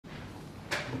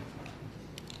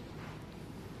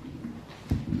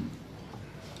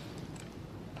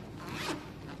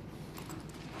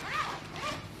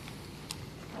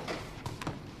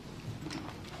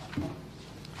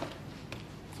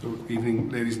Evening,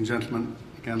 ladies and gentlemen.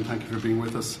 Again, thank you for being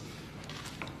with us.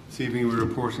 This evening we're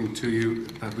reporting to you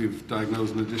that we've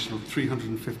diagnosed an additional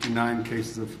 359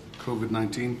 cases of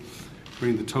COVID-19,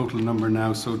 bringing the total number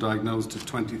now so diagnosed to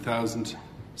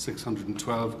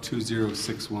 20,612,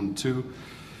 20612.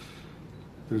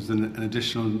 There's an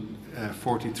additional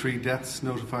 43 deaths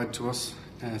notified to us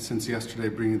since yesterday,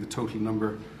 bringing the total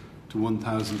number to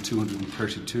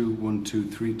 1,232,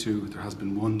 1232. There has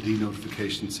been one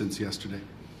denotification since yesterday.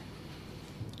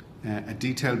 A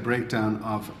detailed breakdown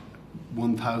of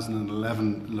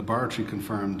 1,011 laboratory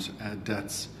confirmed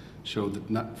deaths showed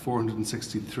that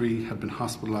 463 had been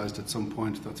hospitalised at some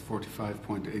point, that's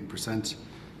 45.8%.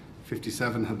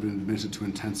 57 had been admitted to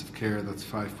intensive care, that's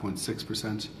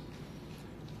 5.6%.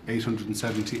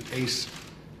 878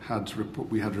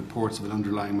 we had reports of an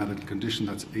underlying medical condition,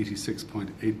 that's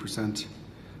 86.8%.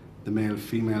 The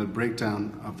male-female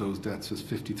breakdown of those deaths was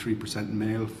 53%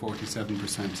 male,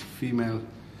 47% female.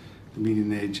 The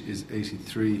median age is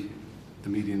 83, the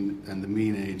median and the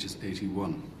mean age is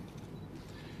 81.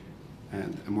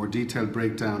 And a more detailed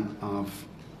breakdown of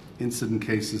incident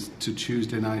cases to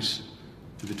Tuesday night,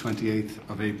 to the 28th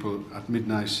of April at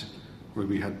midnight, where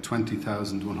we had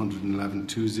 20,111,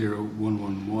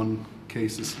 20111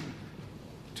 cases.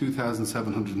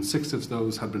 2,706 of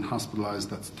those had been hospitalised,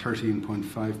 that's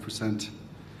 13.5%.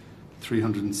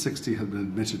 360 had been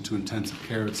admitted to intensive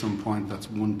care at some point, that's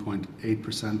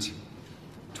 1.8%.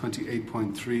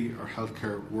 28.3 are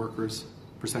healthcare workers,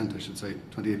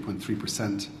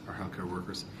 28.3% are healthcare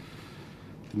workers.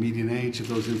 The median age of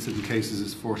those incident cases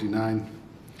is 49,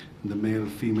 and the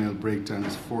male-female breakdown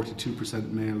is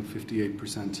 42% male,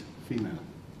 58% female.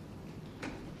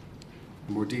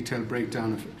 A more detailed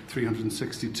breakdown of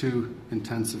 362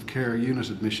 intensive care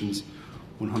unit admissions,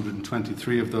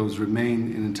 123 of those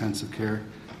remain in intensive care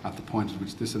at the point at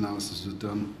which this analysis was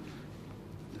done.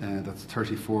 That's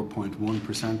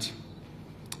 34.1%.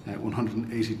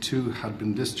 182 had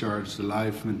been discharged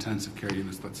alive from intensive care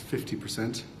units, that's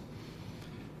 50%.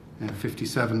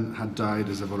 57 had died,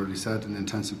 as I've already said, in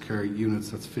intensive care units,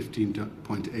 that's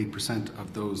 15.8%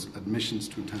 of those admissions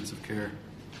to intensive care.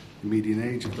 The median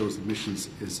age of those admissions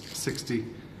is 60,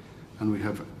 and we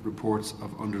have reports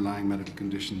of underlying medical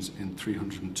conditions in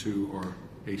 302 or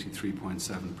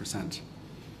 83.7%.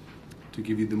 To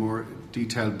give you the more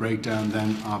detailed breakdown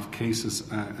then of cases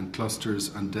and clusters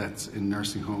and deaths in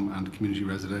nursing home and community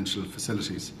residential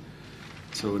facilities.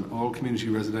 So in all community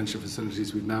residential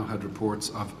facilities we've now had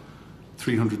reports of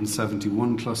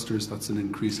 371 clusters, that's an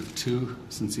increase of 2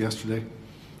 since yesterday,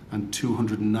 and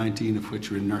 219 of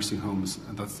which are in nursing homes,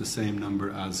 and that's the same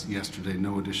number as yesterday,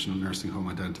 no additional nursing home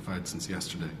identified since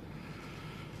yesterday.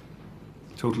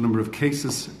 Total number of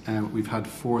cases, we've had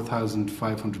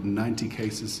 4,590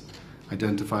 cases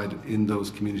identified in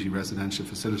those community residential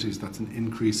facilities. That's an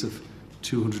increase of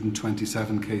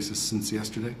 227 cases since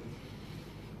yesterday.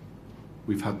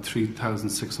 We've had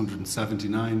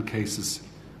 3,679 cases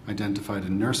identified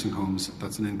in nursing homes.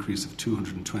 That's an increase of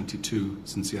 222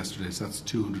 since yesterday. So that's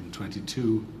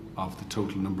 222 of the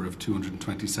total number of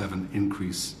 227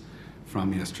 increase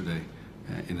from yesterday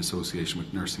in association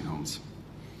with nursing homes.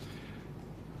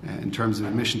 In terms of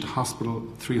admission to hospital,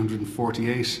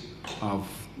 348 of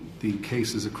the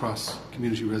cases across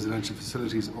community residential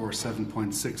facilities, or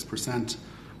 7.6%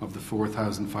 of the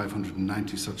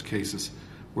 4,590 such cases,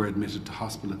 were admitted to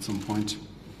hospital at some point.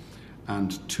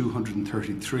 And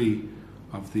 233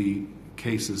 of the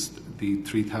cases, the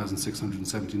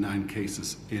 3,679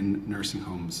 cases in nursing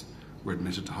homes, were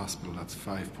admitted to hospital. That's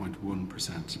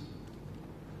 5.1%.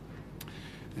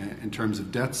 In terms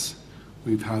of deaths,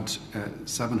 we've had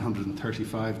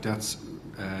 735 deaths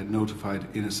notified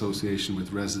in association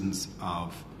with residents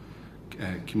of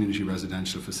community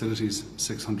residential facilities.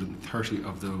 630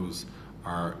 of those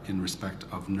are in respect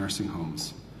of nursing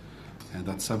homes.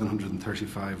 That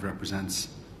 735 represents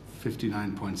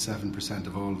 59.7%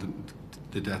 of all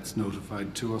the deaths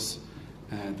notified to us.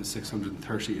 The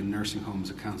 630 in nursing homes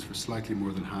accounts for slightly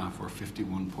more than half, or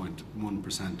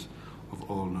 51.1% of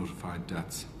all notified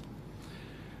deaths.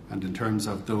 And in terms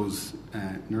of those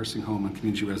nursing home and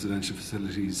community residential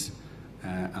facilities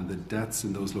and the deaths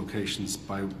in those locations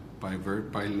by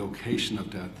location of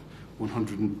death,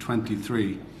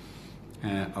 123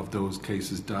 of those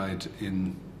cases died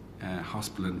in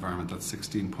hospital environment. That's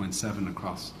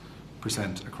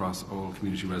 16.7% across all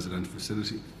community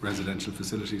residential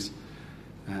facilities,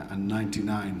 and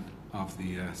 99 of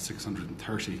the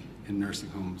 630 in nursing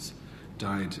homes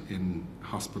died in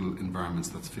hospital environments.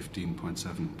 That's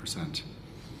 15.7%.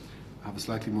 have a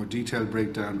slightly more detailed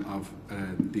breakdown of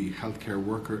the healthcare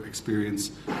worker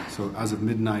experience. So as of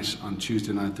midnight on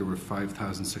Tuesday night, there were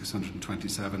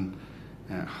 5,627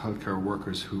 healthcare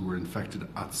workers who were infected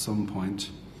at some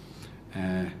point.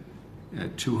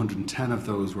 210 of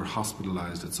those were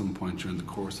hospitalised at some point during the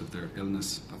course of their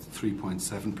illness. That's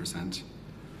 3.7%.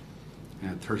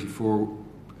 34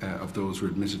 of those were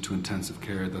admitted to intensive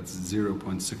care. That's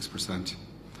 0.6%.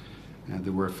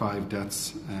 There were 5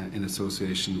 deaths in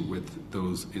association with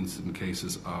those incident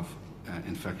cases of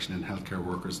infection in healthcare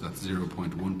workers. That's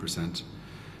 0.1%.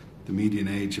 The median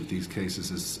age of these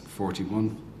cases is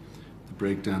 41. The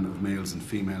breakdown of males and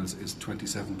females is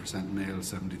 27% male,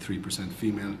 73%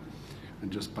 female.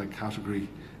 And just by category,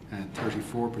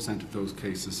 34% of those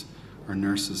cases are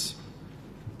nurses,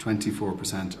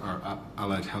 24% are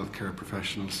allied healthcare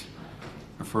professionals,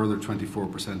 a further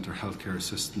 24% are healthcare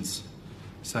assistants,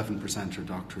 7% are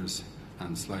doctors,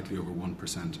 and slightly over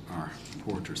 1% are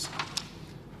porters.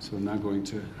 So I'm now going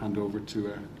to hand over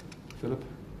to Philip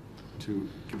to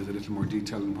give us a little more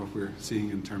detail on what we're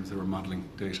seeing in terms of our modelling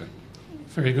data.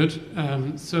 Very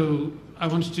good. So I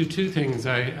want to do 2 things.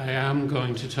 I am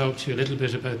going to talk to you a little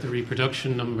bit about the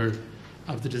reproduction number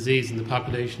of the disease in the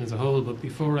population as a whole, but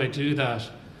before I do that,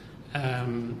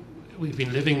 we've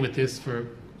been living with this for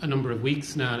a number of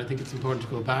weeks now, and I think it's important to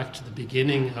go back to the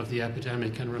beginning of the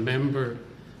epidemic and remember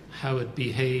how it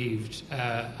behaved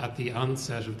at the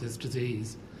onset of this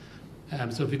disease.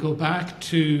 So if we go back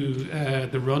to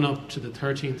the run-up to the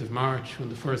 13th of March, when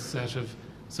the first set of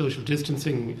social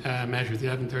distancing measures, the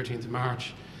 11th, 13th of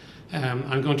March,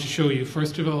 I'm going to show you,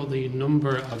 first of all, the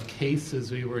number of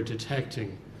cases we were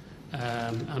detecting.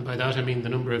 And by that I mean the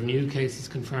number of new cases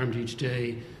confirmed each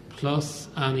day, plus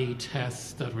any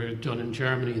tests that were done in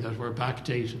Germany that were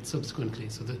backdated subsequently,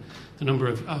 so the number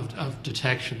of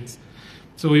detections.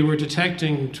 So we were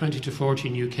detecting 20 to 40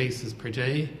 new cases per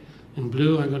day. In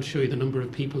blue, I'm going to show you the number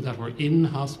of people that were in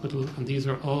hospital, and these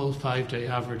are all 5-day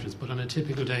averages, but on a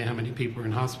typical day, how many people were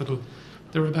in hospital?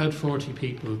 There were about 40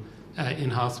 people in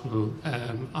hospital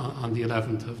on the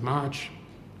 11th of March.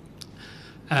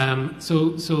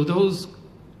 So those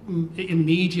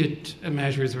immediate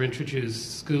measures were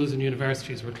introduced. Schools and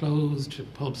universities were closed,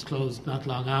 pubs closed not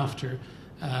long after,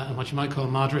 and what you might call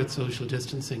moderate social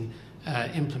distancing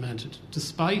implemented.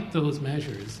 Despite those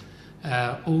measures,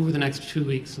 over the next 2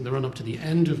 weeks, in the run-up to the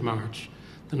end of March,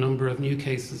 the number of new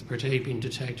cases per day being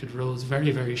detected rose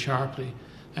very, very sharply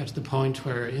to the point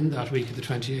where in that week of the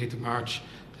 28th of March,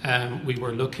 we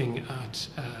were looking at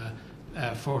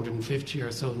 450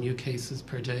 or so new cases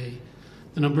per day.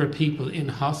 The number of people in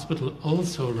hospital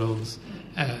also rose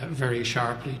very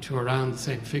sharply to around the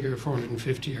same figure,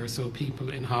 450 or so people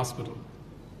in hospital.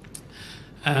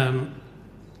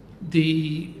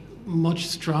 The much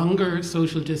stronger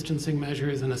social distancing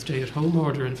measures and a stay-at-home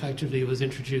order effectively was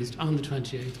introduced on the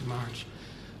 28th of March.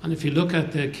 And if you look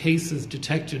at the cases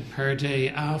detected per day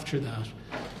after that,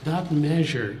 that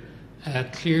measure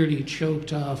clearly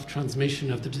choked off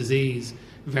transmission of the disease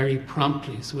very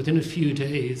promptly. So within a few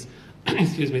days,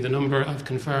 the number of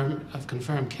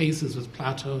confirmed cases was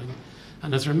plateauing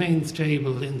and has remained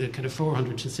stable in the kind of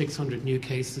 400 to 600 new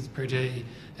cases per day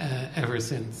ever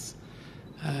since.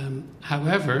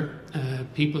 However,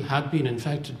 people had been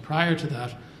infected prior to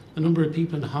that. The number of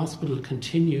people in the hospital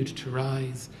continued to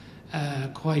rise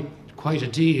quite a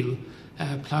deal,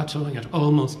 plateauing at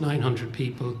almost 900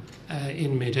 people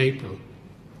in mid-April.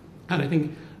 And I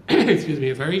think,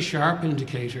 a very sharp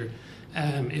indicator,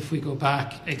 if we go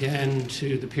back again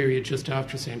to the period just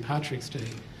after St. Patrick's Day,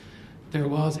 there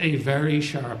was a very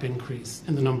sharp increase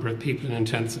in the number of people in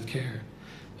intensive care.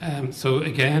 So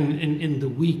again, in the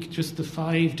week, just the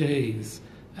 5 days,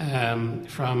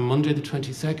 from Monday the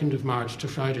 22nd of March to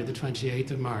Friday the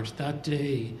 28th of March, that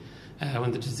day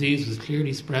when the disease was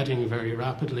clearly spreading very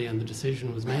rapidly and the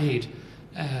decision was made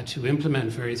to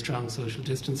implement very strong social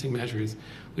distancing measures,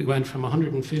 we went from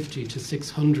 150 to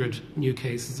 600 new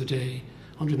cases a day,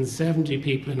 170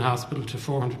 people in hospital to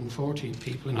 440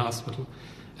 people in hospital,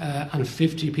 and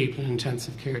 50 people in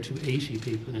intensive care to 80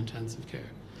 people in intensive care.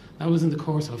 That was in the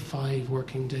course of 5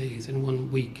 working days in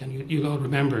 1 week, and you all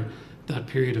remember that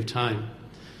period of time.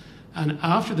 And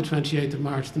after the 28th of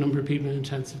March, the number of people in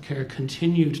intensive care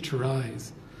continued to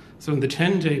rise. So in the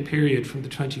 10-day period from the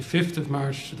 25th of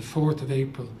March to the 4th of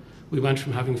April, we went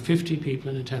from having 50 people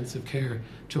in intensive care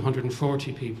to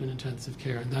 140 people in intensive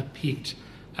care, and that peaked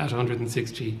at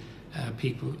 160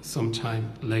 people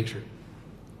sometime later.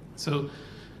 So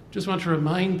just want to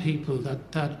remind people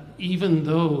that even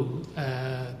though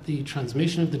the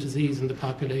transmission of the disease in the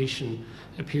population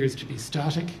appears to be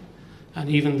static, And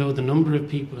even though the number of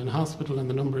people in hospital and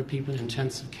the number of people in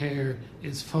intensive care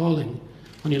is falling,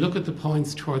 when you look at the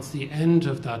points towards the end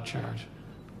of that chart,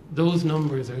 those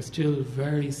numbers are still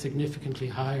very significantly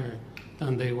higher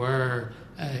than they were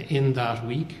in that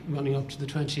week running up to the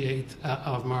 28th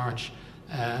of March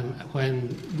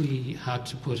when we had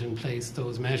to put in place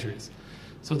those measures.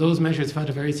 So those measures have had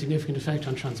a very significant effect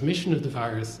on transmission of the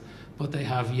virus, but they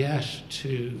have yet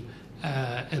to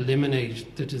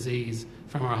eliminate the disease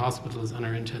from our hospitals and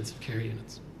our intensive care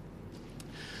units.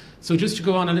 So just to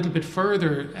go on a little bit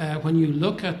further, when you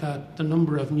look at that, the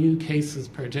number of new cases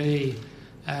per day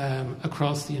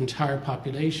across the entire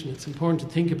population, it's important to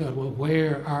think about, well,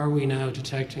 where are we now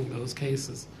detecting those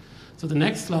cases? So the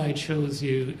next slide shows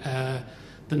you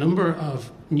the number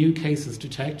of new cases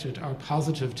detected are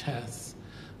positive tests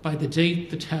by the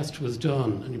date the test was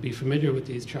done, and you'll be familiar with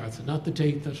these charts, and not the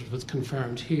date that it was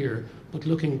confirmed here, but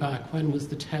looking back, when was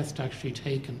the test actually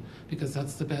taken, because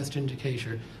that's the best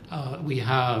indicator we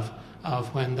have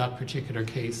of when that particular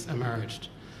case emerged.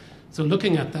 So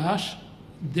looking at that,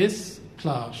 this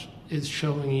plot is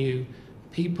showing you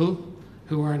people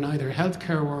who are neither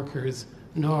healthcare workers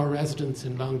nor residents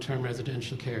in long-term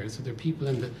residential care. So they're people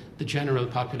in the general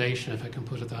population, if I can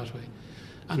put it that way.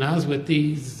 And as with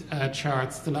these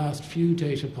charts, the last few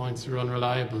data points are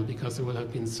unreliable because there will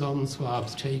have been some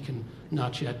swabs taken,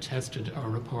 not yet tested or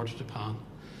reported upon.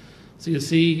 So you'll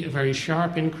see a very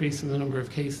sharp increase in the number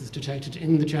of cases detected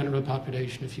in the general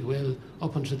population, if you will,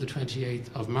 up until the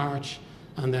 28th of March.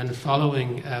 And then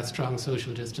following strong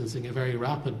social distancing, a very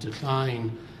rapid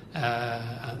decline,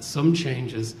 some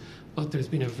changes, but there's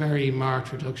been a very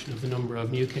marked reduction of the number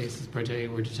of new cases per day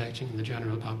we're detecting in the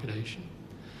general population.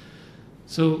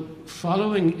 So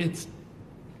following its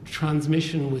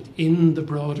transmission within the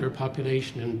broader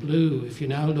population in blue, if you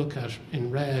now look at,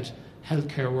 in red,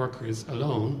 healthcare workers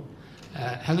alone,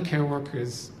 healthcare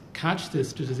workers catch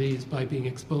this disease by being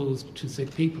exposed to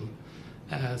sick people.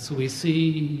 So we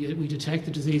detect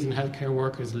the disease in healthcare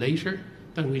workers later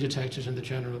than we detect it in the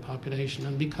general population.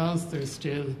 And because there's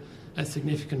still a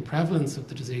significant prevalence of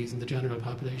the disease in the general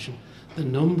population, the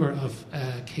number of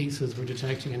cases we're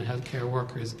detecting in healthcare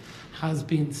workers has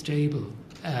been stable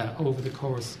over the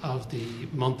course of the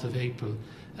month of April,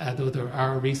 though there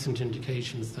are recent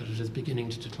indications that it is beginning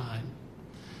to decline.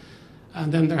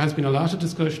 And then there has been a lot of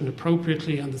discussion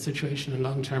appropriately on the situation in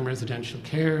long-term residential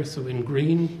care. So in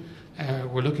green,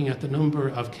 we're looking at the number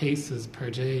of cases per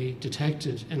day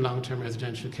detected in long-term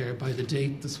residential care by the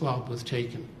date the swab was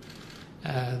taken.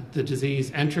 The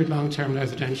disease entered long-term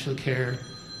residential care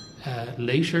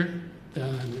later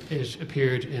than it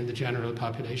appeared in the general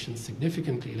population,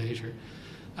 significantly later.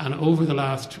 And over the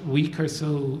last week or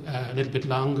so, a little bit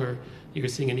longer, you're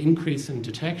seeing an increase in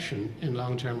detection in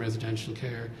long-term residential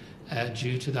care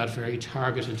due to that very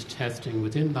targeted testing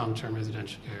within long-term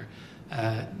residential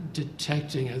care,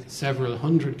 detecting several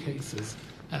hundred cases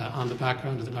on the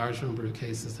background of the large number of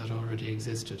cases that already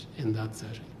existed in that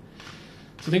setting.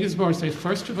 So I think it's important to say,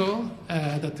 first of all,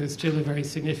 that there's still a very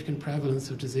significant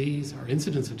prevalence of disease, or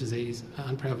incidence of disease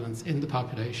and prevalence in the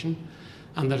population,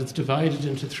 and that it's divided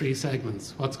into three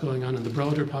segments: what's going on in the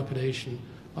broader population,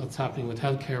 what's happening with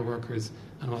healthcare workers,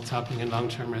 and what's happening in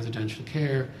long-term residential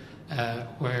care,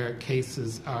 where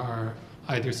cases are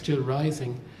either still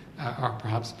rising or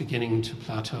perhaps beginning to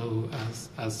plateau,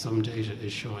 as some data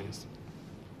is showing us.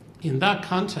 In that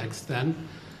context, then,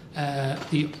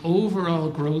 the overall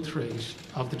growth rate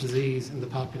of the disease in the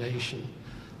population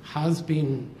has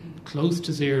been close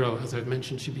to zero, as I've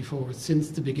mentioned to you before, since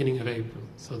the beginning of April.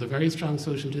 So the very strong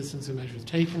social distancing measures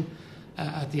taken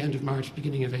at the end of March,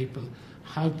 beginning of April,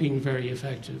 have been very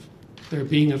effective. There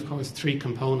being, of course, three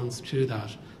components to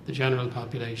that: the general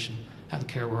population,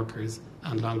 healthcare workers,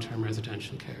 and long-term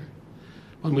residential care.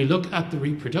 When we look at the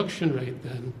reproduction rate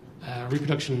then,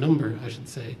 reproduction number, I should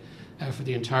say, for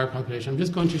the entire population, I'm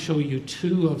just going to show you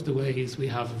two of the ways we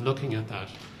have of looking at that.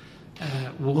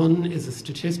 One is a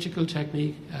statistical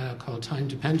technique called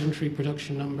time-dependent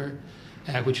reproduction number,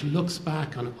 which looks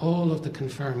back on all of the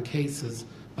confirmed cases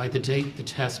by the date the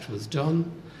test was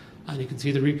done. And you can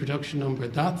see the reproduction number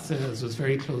that says was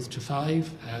very close to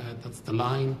 5. That's the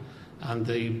line. And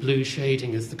the blue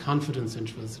shading is the confidence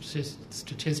interval,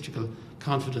 statistical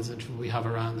confidence interval we have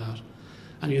around that.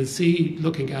 And you'll see,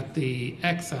 looking at the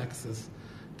x-axis,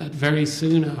 that very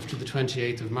soon after the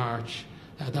 28th of March,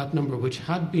 that number, which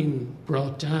had been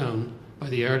brought down by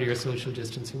the earlier social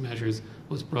distancing measures,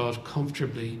 was brought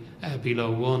comfortably below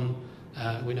 1.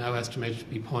 We now estimate it to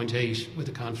be 0.8 with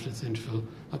a confidence interval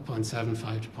of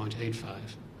 0.75 to 0.85.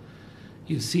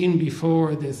 You've seen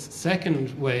before this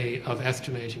second way of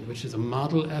estimating, which is a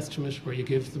model estimate, where you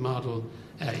give the model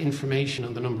information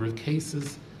on the number of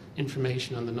cases,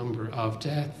 information on the number of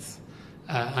deaths,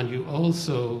 and you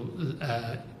also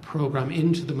program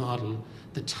into the model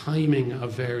the timing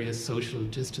of various social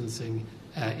distancing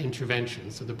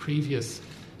interventions. So the previous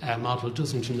model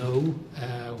doesn't know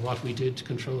what we did to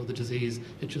control the disease,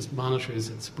 it just monitors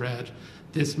its spread.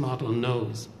 This model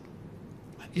knows.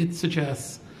 It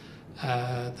suggests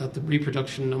that the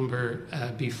reproduction number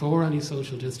before any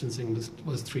social distancing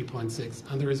was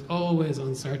 3.6, and there is always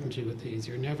uncertainty with these.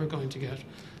 You're never going to get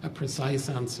a precise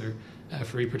answer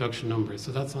for reproduction numbers.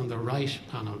 So that's on the right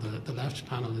panel. The left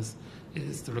panel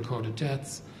is the recorded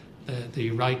deaths.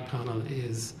 The right panel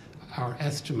is our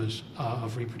estimate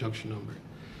of reproduction number.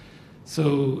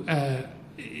 So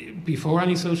before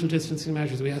any social distancing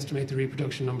measures, we estimate the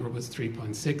reproduction number was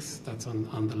 3.6. That's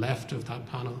on the left of that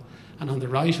panel. And on the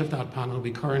right of that panel, we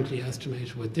currently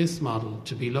estimate with this model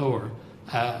to be lower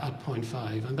at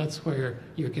 0.5. And that's where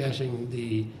you're getting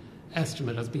the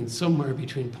estimate as being somewhere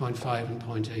between 0.5 and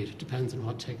 0.8. It depends on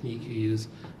what technique you use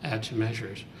to measure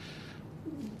it.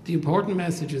 The important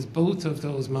message is both of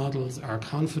those models are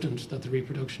confident that the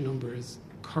reproduction number is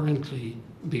currently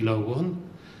below 1.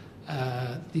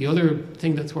 The other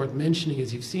thing that's worth mentioning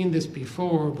is you've seen this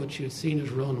before, but you've seen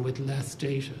it run with less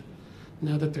data.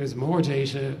 Now that there's more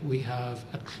data, we have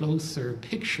a closer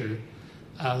picture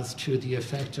as to the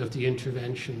effect of the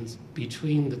interventions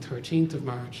between the 13th of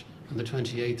March and the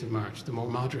 28th of March, the more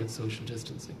moderate social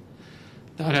distancing.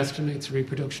 That estimates a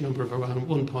reproduction number of around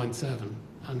 1.7.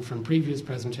 And from previous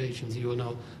presentations, you will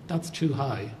know that's too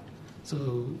high.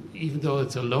 So even though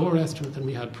it's a lower estimate than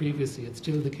we had previously, it's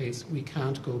still the case we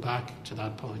can't go back to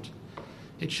that point.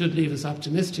 It should leave us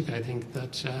optimistic, I think,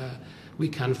 that we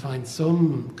can find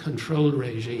some control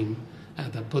regime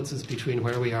that puts us between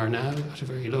where we are now at a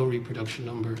very low reproduction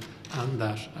number and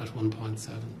that at 1.7.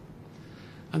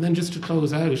 And then just to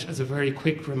close out, as a very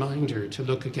quick reminder to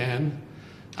look again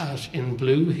at, in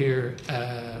blue here,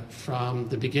 from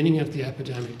the beginning of the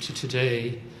epidemic to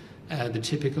today, the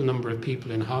typical number of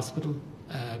people in hospital,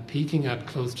 peaking at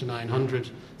close to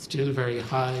 900, still very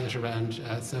high at around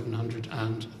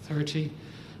 730.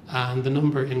 And the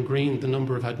number in green, the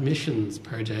number of admissions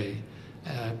per day,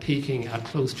 peaking at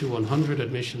close to 100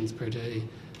 admissions per day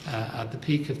at the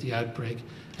peak of the outbreak,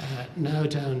 now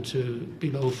down to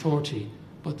below 40.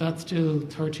 But that's still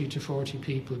 30 to 40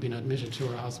 people being admitted to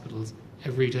our hospitals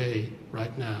every day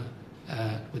right now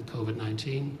with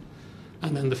COVID-19.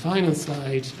 And then the final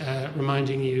slide,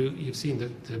 reminding you, you've seen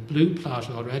the blue plot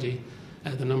already,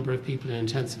 the number of people in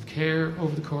intensive care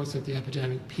over the course of the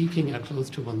epidemic, peaking at close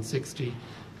to 160,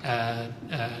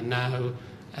 now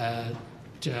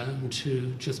down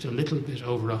to just a little bit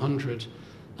over 100,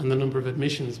 and the number of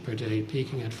admissions per day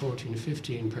peaking at 14 to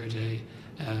 15 per day,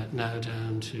 now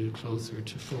down to closer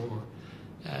to 4.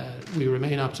 We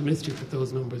remain optimistic that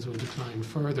those numbers will decline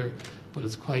further, but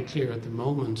it's quite clear at the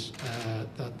moment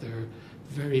that they're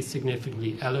very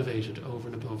significantly elevated over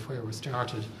and above where we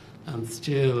started, and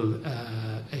still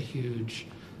a huge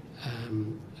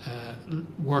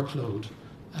workload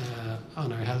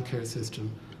on our healthcare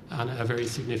system and a very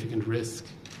significant risk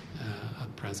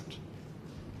at present.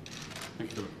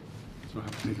 Thank you. So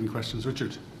happy to take any questions.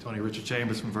 Richard. Tony, Richard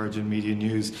Chambers from Virgin Media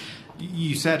News.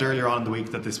 You said earlier on in the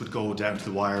week that this would go down to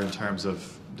the wire in terms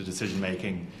of the decision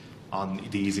making on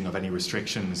the easing of any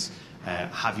restrictions.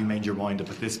 Have you made your mind up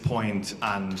at this point?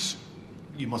 And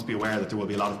you must be aware that there will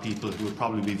be a lot of people who will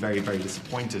probably be very, very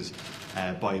disappointed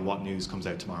by what news comes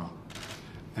out tomorrow.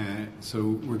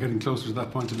 So we're getting closer to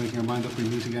that point of making our mind up. We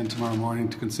meet again tomorrow morning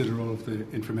to consider all of the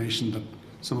information, that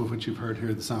some of which you've heard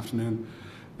here this afternoon,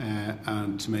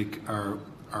 and to make our,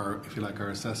 if you like, our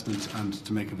assessment, and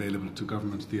to make available to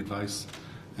government the advice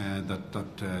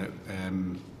that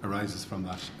arises from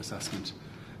that assessment.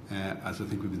 As I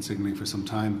think we've been signalling for some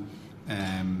time,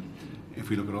 if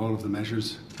we look at all of the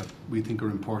measures that we think are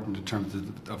important in terms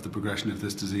of the progression of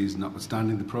this disease,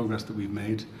 notwithstanding the progress that we've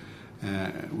made,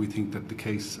 we think that the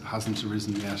case hasn't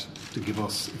arisen yet to give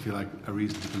us, if you like, a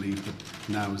reason to believe that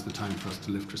now is the time for us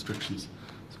to lift restrictions.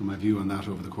 So my view on that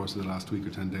over the course of the last week or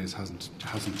 10 days hasn't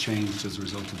changed as a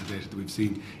result of the data that we've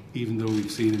seen, even though we've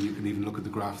seen, and you can even look at the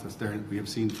graph that's there, we have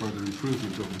seen further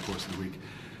improvement over the course of the week.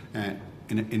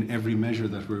 In every measure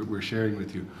that we're sharing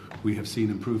with you, we have seen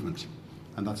improvement,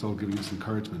 and that's all giving us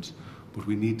encouragement. But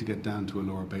we need to get down to a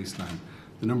lower baseline.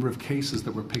 The number of cases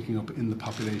that we're picking up in the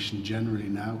population generally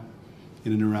now,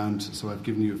 in and around, so I've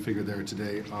given you a figure there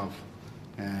today of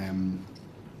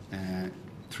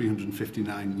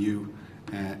 359 new.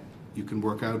 you can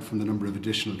work out from the number of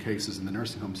additional cases in the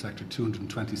nursing home sector,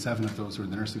 227 of those are in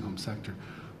the nursing home sector,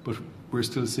 but we're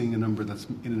still seeing a number that's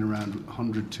in and around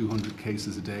 100, 200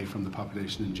 cases a day from the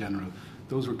population in general.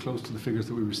 Those were close to the figures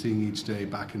that we were seeing each day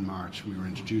back in March when we were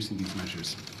introducing these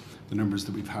measures. The numbers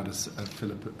that we've had, as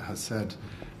Philip has said,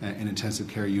 in intensive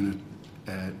care unit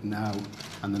now,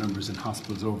 and the numbers in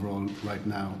hospitals overall right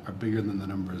now are bigger than the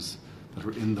numbers that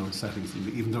were in those settings.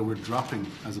 And even though we're dropping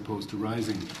as opposed to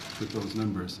rising with those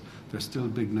numbers, they're still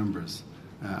big numbers.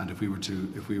 And if we were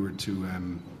to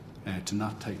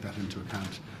not take that into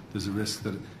account, there's a risk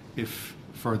that if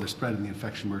further spread in the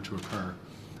infection were to occur,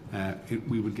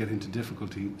 we would get into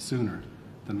difficulty sooner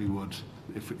than we would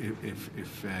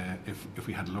if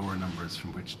we had lower numbers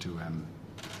from which to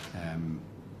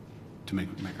make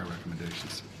our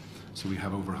recommendations. So we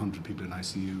have over 100 people in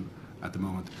ICU at the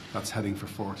moment. That's heading for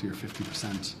 40 or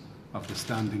 50% of the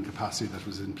standing capacity that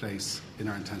was in place in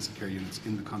our intensive care units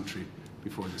in the country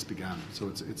before this began. So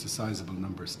it's a sizable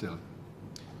number still.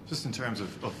 Just in terms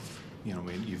of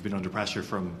you've been under pressure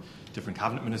from different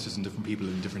cabinet ministers, and different people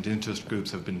in different interest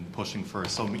groups have been pushing for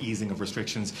some easing of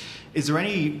restrictions. Is there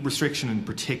any restriction in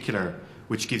particular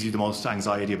which gives you the most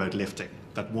anxiety about lifting?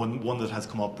 That one that has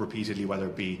come up repeatedly, whether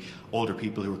it be older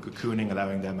people who are cocooning,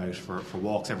 allowing them out for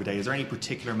walks every day. Is there any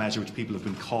particular measure which people have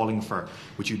been calling for,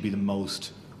 which you'd be the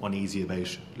most uneasy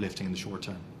about lifting in the short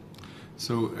term?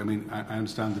 So, I mean, I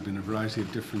understand there have been a variety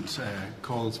of different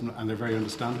calls, and they're very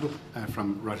understandable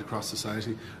from right across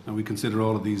society, and we consider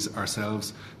all of these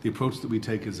ourselves. The approach that we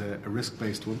take is a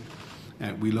risk-based one.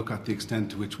 We look at the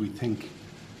extent to which we think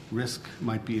risk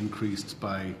might be increased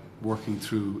by working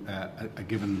through a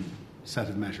given set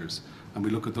of measures, and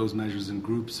we look at those measures in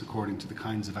groups according to the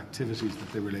kinds of activities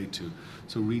that they relate to.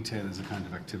 So retail is a kind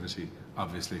of activity,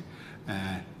 obviously.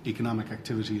 Economic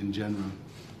activity in general,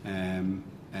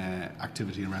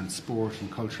 activity around sport and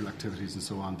cultural activities and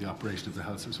so on, the operation of the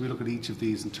health service. So we look at each of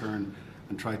these in turn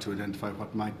and try to identify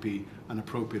what might be an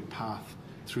appropriate path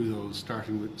through those,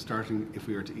 starting if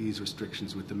we are to ease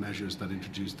restrictions with the measures that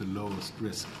introduce the lowest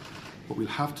risk. What we'll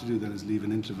have to do then is leave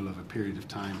an interval of a period of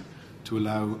time to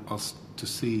allow us to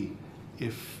see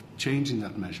if changing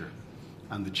that measure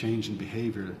and the change in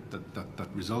behaviour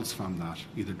that results from that,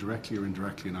 either directly or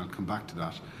indirectly, and I'll come back to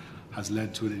that, has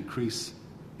led to an increase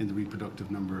in the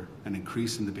reproductive number, an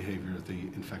increase in the behaviour of the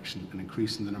infection, an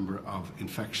increase in the number of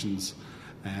infections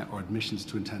or admissions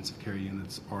to intensive care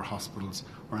units or hospitals,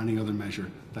 or any other measure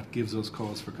that gives us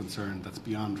cause for concern that's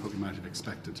beyond what we might have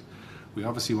expected. We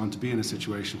obviously want to be in a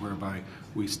situation whereby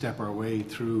we step our way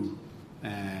through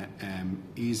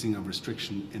easing of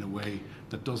restriction in a way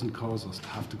that doesn't cause us to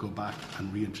have to go back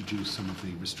and reintroduce some of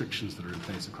the restrictions that are in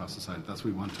place across society. That's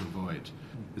what we want to avoid,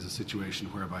 is a situation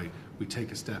whereby we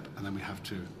take a step and then we have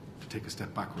to take a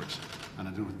step backwards. And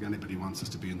I don't think anybody wants us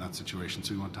to be in that situation,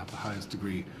 so we want to have the highest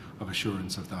degree of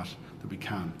assurance of that we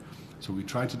can. So what we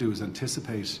try to do is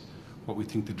anticipate what we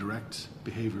think the direct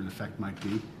behavioural effect might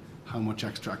be. How much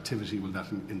extra activity will that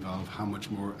involve? How much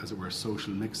more, as it were,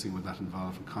 social mixing will that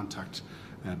involve, and contact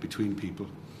between people?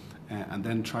 And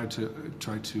then try to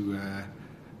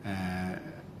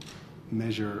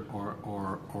measure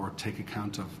or take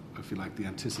account of, if you like, the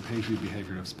anticipatory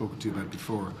behaviour I've spoken to you about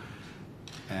before.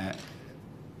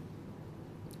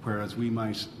 Whereas we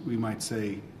might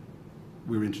say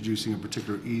we're introducing a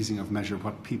particular easing of measure,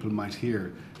 what people might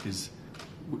hear is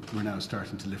we're now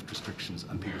starting to lift restrictions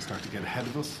and people start to get ahead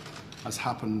of us, as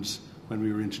happened when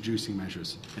we were introducing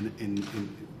measures. In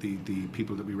the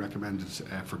people that we recommended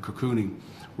for cocooning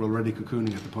were already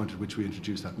cocooning at the point at which we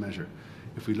introduced that measure.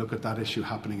 If we look at that issue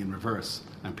happening in reverse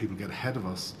and people get ahead of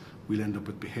us, we'll end up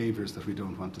with behaviours that we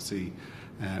don't want to see.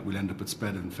 We'll end up with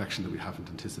spread of infection that we haven't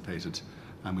anticipated,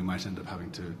 and we might end up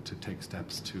having to take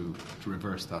steps to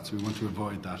reverse that. So we want to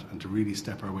avoid that and to really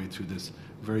step our way through this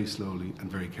very slowly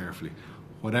and very carefully.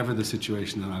 Whatever the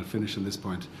situation, and I'll finish on this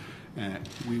point,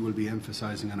 we will be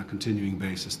emphasising on a continuing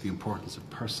basis the importance of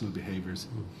personal behaviours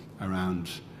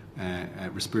around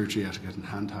respiratory etiquette and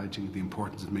hand hygiene, the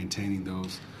importance of maintaining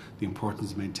those, the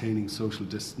importance of maintaining social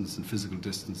distance and physical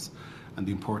distance, and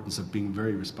the importance of being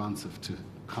very responsive to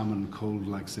common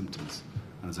cold-like symptoms.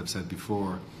 And as I've said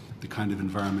before, the kind of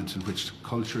environment in which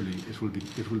culturally it will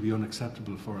be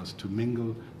unacceptable for us to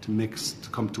mingle, to mix, to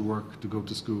come to work, to go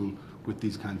to school with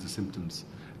these kinds of symptoms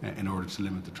in order to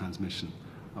limit the transmission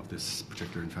of this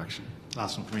particular infection.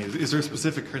 Last one for me. Is there a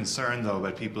specific concern, though,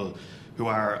 about people who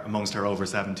are amongst our over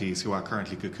 70s who are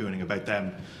currently cocooning, about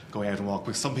them going out and walk?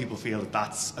 Because some people feel that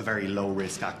that's a very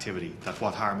low-risk activity, that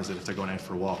what harm is it if they're going out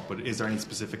for a walk? But is there any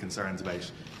specific concerns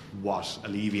about what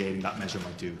alleviating that measure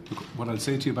might do. Look, what I'll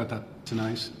say to you about that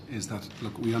tonight is that,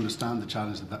 look, we understand the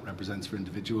challenge that represents for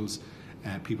individuals,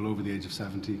 people over the age of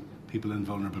 70, people in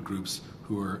vulnerable groups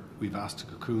we've asked to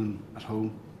cocoon at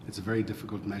home. It's a very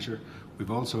difficult measure.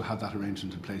 We've also had that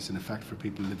arrangement in place in effect for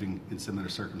people living in similar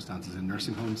circumstances in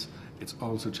nursing homes. It's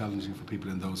also challenging for people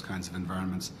in those kinds of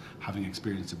environments, having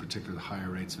experienced in particular the higher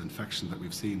rates of infection that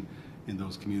we've seen in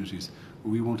those communities.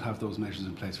 We won't have those measures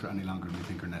in place for any longer than we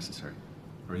think are necessary,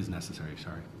 or is necessary,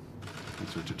 sorry.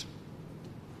 Thanks, Richard.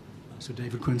 So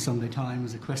David Quinn, Sunday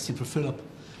Times, a question for Philip.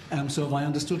 So if I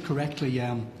understood correctly,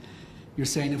 you're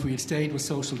saying if we had stayed with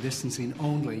social distancing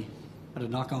only and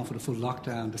had not gone for the full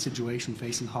lockdown, the situation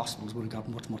facing hospitals would have got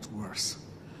much, much worse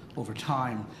over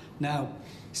time. Now,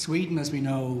 Sweden, as we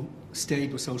know,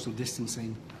 stayed with social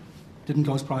distancing, didn't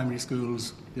close primary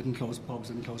schools, didn't close pubs,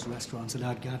 didn't close restaurants. It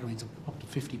had gatherings of up to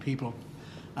 50 people.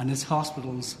 And its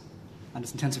hospitals and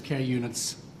its intensive care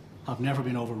units have never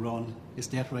been overrun. Its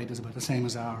death rate is about the same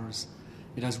as ours.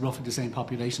 It has roughly the same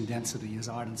population density as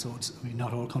Ireland, so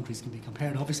not all countries can be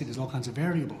compared. Obviously, there's all kinds of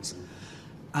variables.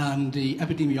 And the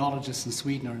epidemiologists in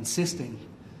Sweden are insisting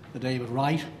that they were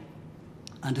right,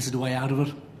 and this is the way out of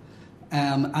it.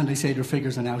 And they say their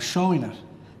figures are now showing it.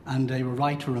 And they were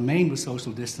right to remain with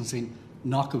social distancing,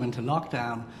 not go into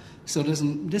lockdown. So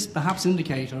doesn't this perhaps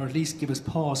indicate, or at least give us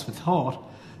pause for thought,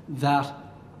 that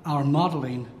our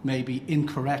modelling may be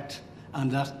incorrect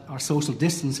and that our social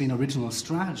distancing original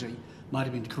strategy might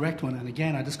have been the correct one? And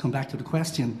again, I just come back to the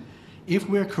question, if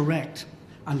we're correct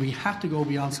and we had to go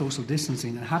beyond social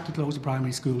distancing and had to close the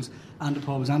primary schools and the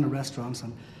pubs and the restaurants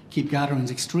and keep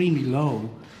gatherings extremely low,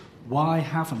 why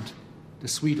haven't the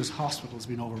Swedish hospitals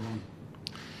been overrun?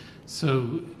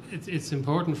 So it's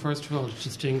important, first of all, to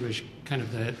distinguish kind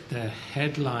of the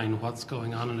headline, what's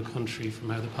going on in a country, from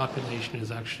how the population is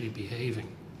actually behaving.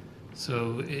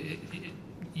 So,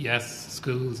 yes,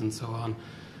 schools and so on,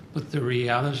 but the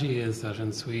reality is that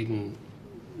in Sweden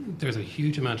there's a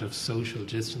huge amount of social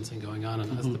distancing going on,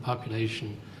 and as the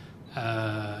population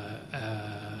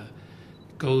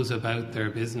goes about their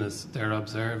business, they're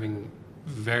observing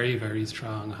very, very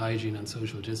strong hygiene and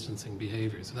social distancing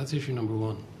behaviour. So that's issue number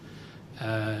one.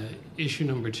 Issue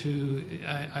number two,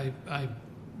 I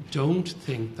don't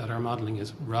think that our modelling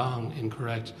is wrong,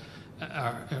 incorrect,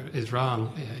 is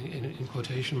wrong in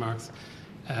quotation marks.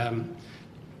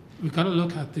 We've got to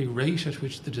look at the rate at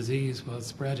which the disease was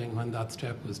spreading when that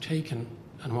step was taken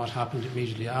and what happened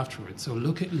immediately afterwards. So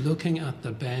looking at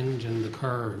the bend in the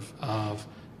curve of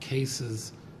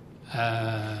cases,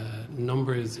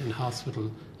 numbers in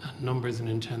hospital and numbers in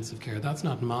intensive care, that's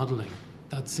not modelling.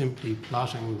 That's simply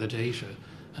plotting the data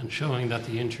and showing that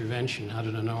the intervention had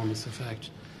an enormous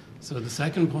effect. So the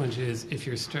second point is, if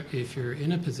you're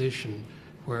in a position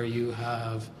where you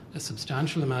have a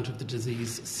substantial amount of the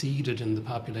disease seeded in the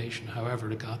population,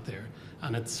 however it got there,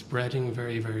 and it's spreading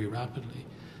very, very rapidly,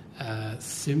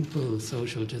 simple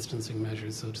social distancing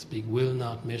measures, so to speak, will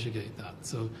not mitigate that.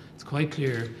 So it's quite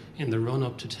clear in the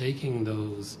run-up to taking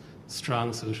those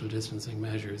strong social distancing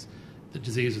measures, the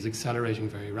disease was accelerating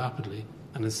very rapidly,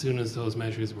 and as soon as those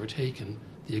measures were taken,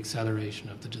 the acceleration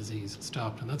of the disease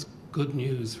stopped. And that's good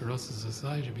news for us as a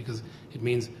society, because it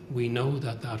means we know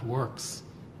that that works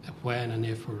when and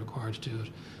if we're required to do it.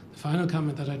 The final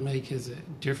comment that I'd make is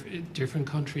different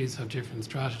countries have different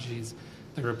strategies.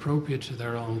 They're appropriate to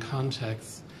their own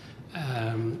contexts.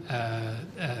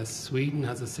 Sweden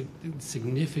has a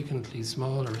significantly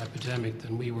smaller epidemic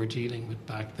than we were dealing with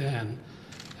back then.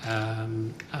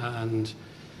 And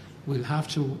we will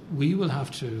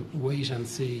have to wait and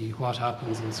see what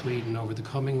happens in Sweden over the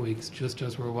coming weeks, just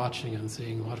as we're watching and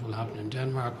seeing what will happen in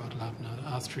Denmark, what will happen in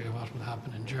Austria, what will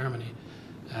happen in Germany.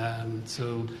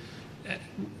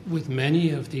 With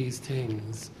many of these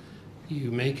things,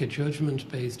 you make a judgment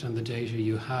based on the data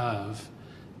you have.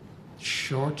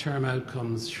 Short-term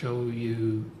outcomes show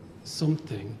you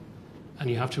something, and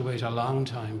you have to wait a long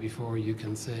time before you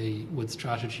can say, would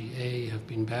strategy A have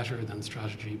been better than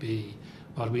strategy B?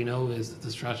 What we know is that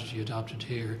the strategy adopted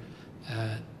here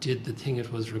did the thing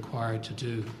it was required to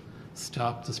do,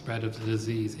 stop the spread of the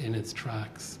disease in its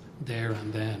tracks there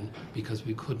and then, because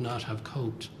we could not have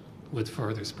coped with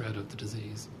further spread of the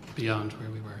disease beyond where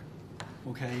we were.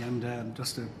 Okay, and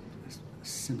just a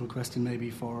simple question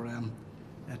maybe for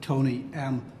Tony.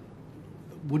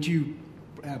 Would you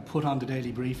put on the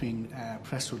Daily Briefing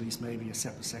press release maybe a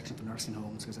separate section for nursing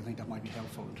homes, because I think that might be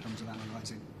helpful in terms of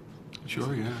analysing?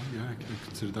 Sure, yeah, I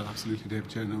consider that absolutely,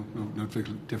 David. Yeah, no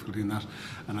difficulty in that.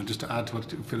 And I'll just add to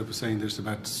what Philip was saying. There's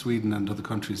about Sweden and other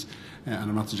countries, and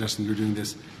I'm not suggesting you're doing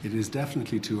this. It is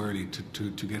definitely too early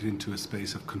to get into a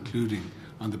space of concluding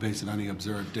on the basis of any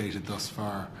observed data thus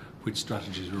far which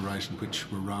strategies were right and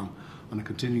which were wrong. On a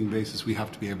continuing basis, we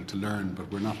have to be able to learn, but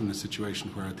we're not in a situation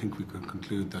where I think we can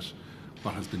conclude that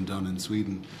what has been done in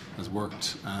Sweden has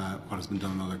worked, what has been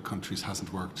done in other countries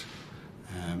hasn't worked.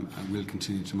 And we'll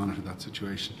continue to monitor that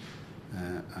situation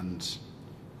and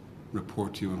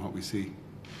report to you on what we see.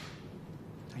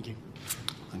 Thank you.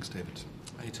 Thanks, David.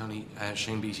 Hi, Tony.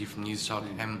 Shane Beattie from News Talk.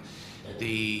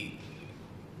 The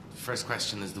first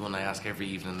question is the one I ask every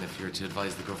evening. If you were to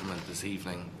advise the government this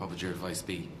evening, what would your advice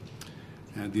be?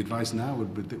 The advice now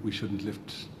would be that we shouldn't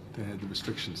lift the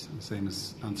restrictions, the same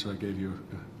as answer I gave you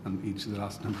on each of the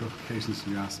last number of occasions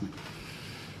when you asked me.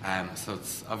 So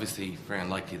it's obviously very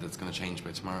unlikely that it's going to change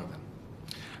by tomorrow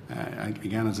then.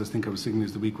 Again, as I think I was signaling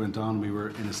as the week went on, we were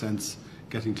in a sense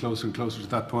getting closer and closer to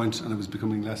that point, and it was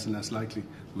becoming less and less likely.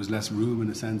 There was less room in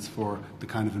a sense for the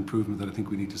kind of improvement that I think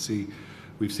we need to see.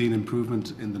 We've seen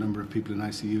improvement in the number of people in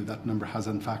ICU. That number has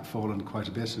in fact fallen quite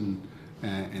a bit in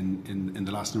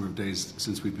the last number of days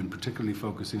since we've been particularly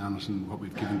focusing on it and what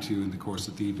we've given to you in the course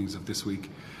of the evenings of this week.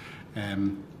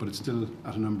 But it's still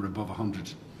at a number above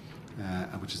 100.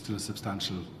 Which is still a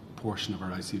substantial portion of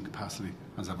our ICU capacity,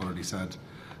 as I've already said.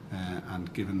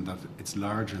 And given that it's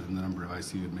larger than the number of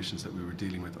ICU admissions that we were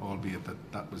dealing with, albeit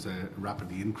that was a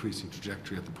rapidly increasing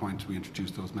trajectory at the point we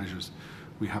introduced those measures,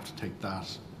 we have to take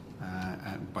that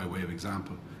by way of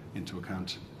example into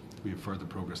account. We have further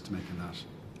progress to make in that.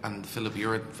 And Philip,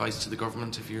 your advice to the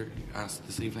government if you're asked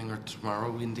this evening or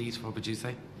tomorrow indeed, what would you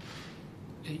say?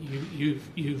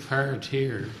 You've heard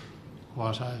here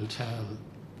what I'll tell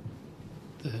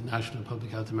the National Public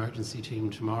Health Emergency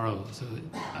Team tomorrow. So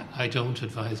I don't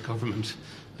advise government.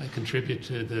 I contribute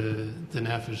to the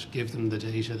NPHET, give them the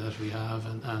data that we have,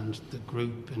 and the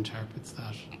group interprets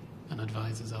that and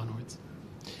advises onwards.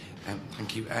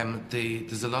 Thank you.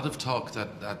 There's a lot of talk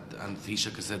and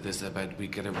Taoiseach has said this about we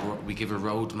give a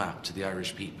roadmap to the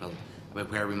Irish people about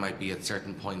where we might be at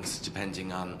certain points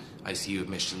depending on ICU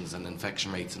admissions and infection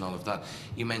rates and all of that.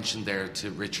 You mentioned there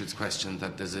to Richard's question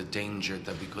that there's a danger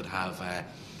that we could have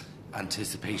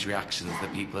anticipatory actions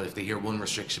that people, if they hear one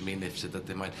restriction being lifted, that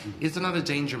they might. Is there not a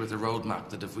danger with a roadmap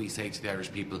that if we say to the Irish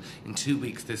people, in 2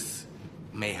 weeks this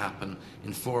may happen,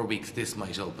 in 4 weeks this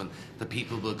might open, that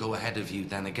people will go ahead of you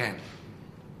then again?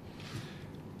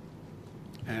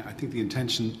 I think the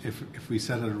intention, if we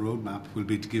set out a roadmap, will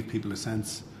be to give people a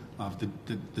sense of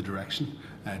the direction,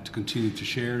 to continue to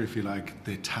share, if you like,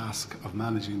 the task of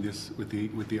managing this with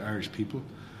the Irish people,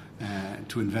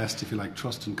 to invest, if you like,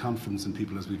 trust and confidence in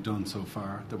people as we've done so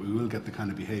far, that we will get the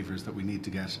kind of behaviours that we need to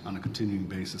get on a continuing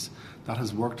basis. That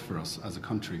has worked for us as a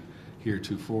country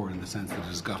heretofore, in the sense that it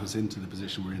has got us into the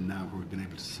position we're in now, where we've been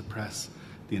able to suppress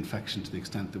the infection to the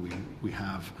extent that we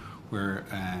have, where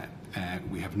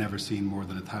we have never seen more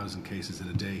than 1,000 cases in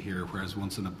a day here, whereas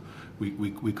once in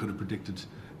we could have predicted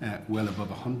well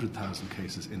above 100,000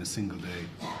 cases in a single day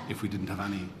if we didn't have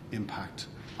any impact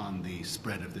on the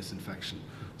spread of this infection.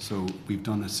 So we've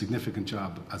done a significant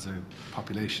job as a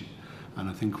population, and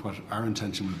I think what our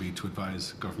intention will be to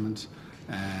advise government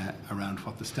around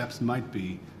what the steps might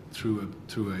be through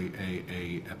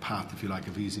a path, if you like,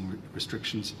 of easing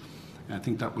restrictions. And I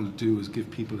think that will do is give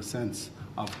people a sense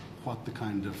of what the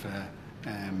kind of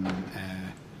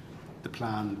the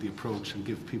plan, the approach, and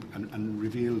give people and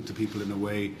reveal to people in a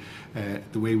way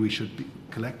the way we should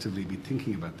collectively be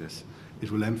thinking about this.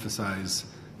 It will emphasise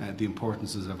the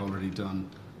importance, as I've already done,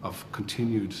 of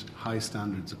continued high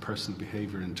standards of personal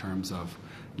behaviour in terms of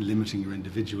limiting your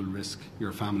individual risk,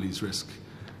 your family's risk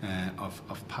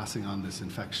of passing on this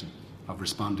infection, of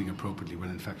responding appropriately when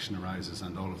infection arises,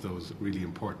 and all of those really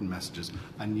important messages.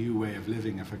 A new way of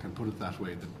living, if I can put it that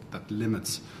way, that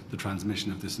limits the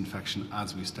transmission of this infection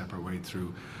as we step our way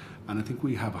through. And I think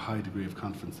we have a high degree of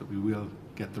confidence that we will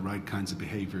get the right kinds of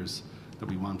behaviours that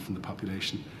we want from the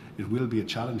population. It will be a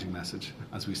challenging message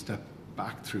as we step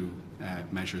back through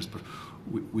measures, but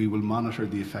we will monitor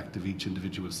the effect of each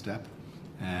individual step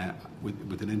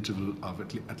with an interval of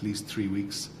at least 3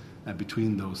 weeks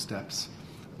between those steps,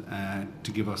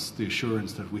 to give us the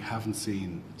assurance that we haven't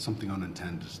seen something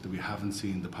unintended, that we haven't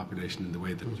seen the population in the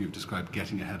way that you've described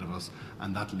getting ahead of us,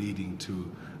 and that leading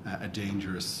to a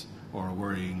dangerous or a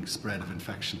worrying spread of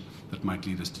infection that might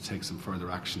lead us to take some further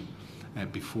action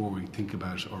before we think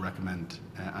about or recommend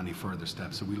any further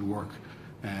steps. So we'll work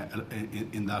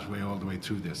in that way all the way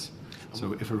through this.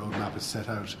 So if a roadmap is set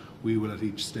out, we will at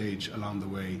each stage along the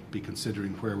way be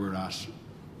considering where we're at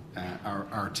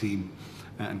our team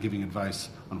and giving advice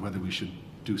on whether we should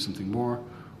do something more,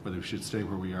 whether we should stay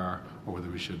where we are, or whether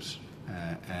we should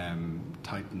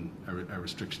tighten a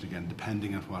restriction again,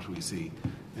 depending on what we see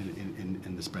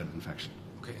in the spread of infection.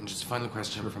 Okay, and just a final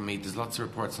question from me. There's lots of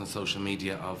reports on social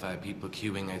media of people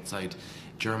queuing outside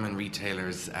German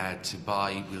retailers to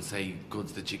buy, we'll say,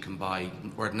 goods that you can buy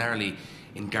ordinarily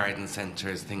in garden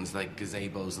centres, things like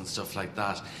gazebos and stuff like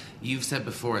that. You've said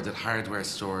before that hardware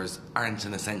stores aren't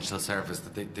an essential service,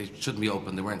 that they shouldn't be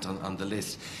open, they weren't on the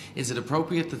list. Is it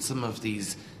appropriate that some of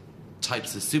these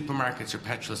types of supermarkets or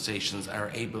petrol stations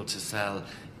are able to sell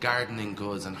gardening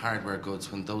goods and hardware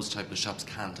goods when those type of shops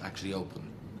can't actually open?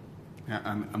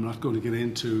 I'm not going to get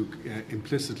into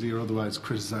implicitly or otherwise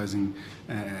criticising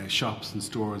shops and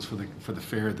stores for the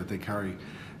fare that they carry.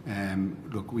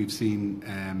 Look, we've seen,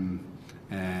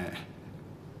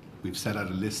 we've set out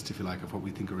a list, if you like, of what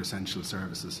we think are essential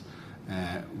services.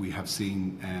 We have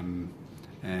seen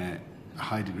a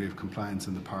high degree of compliance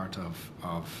on the part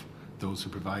of those who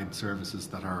provide services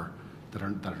that are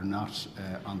not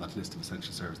on that list of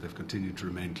essential services. They've continued to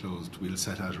remain closed. We'll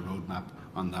set out a roadmap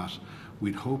on that.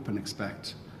 We'd hope and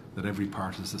expect that every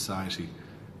part of society,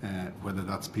 whether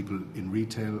that's people in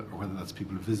retail or whether that's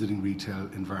people visiting retail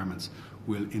environments,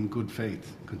 will in good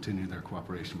faith continue their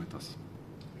cooperation with us.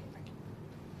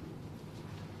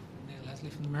 Leslie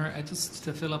from the Mirror. Just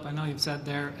to fill up, I know you've said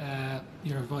there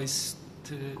your advice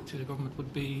to the government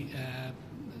would be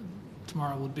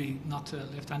tomorrow would be not to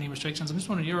lift any restrictions. I'm just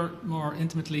wondering, you're more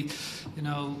intimately,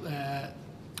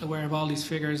 aware of all these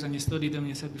figures, and you study them.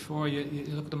 You said before you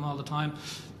look at them all the time.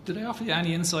 Did I offer you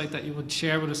any insight that you would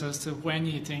share with us as to when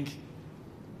you think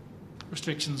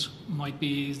restrictions might be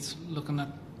eased, looking at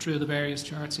through the various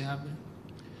charts you have there?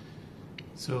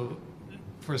 So,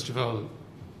 first of all,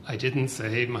 I didn't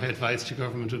say my advice to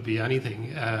government would be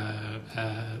anything.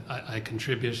 I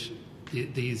contribute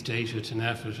these data to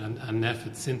NPHET, and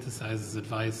NPHET synthesises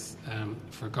advice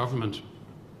for government.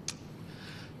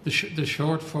 The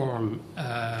short form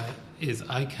is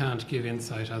I can't give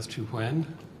insight as to when.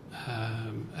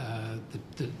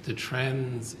 The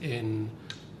trends in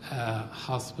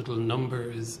hospital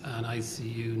numbers and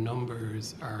ICU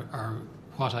numbers are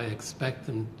what I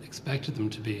expected them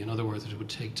to be. In other words, it would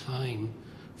take time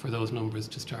for those numbers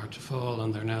to start to fall,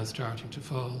 and they're now starting to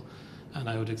fall. And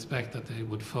I would expect that they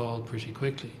would fall pretty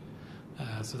quickly.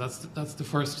 So that's the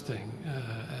first thing.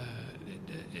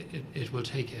 It will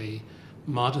take a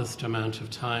modest amount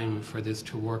of time for this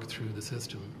to work through the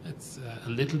system. It's a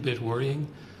little bit worrying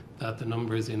that the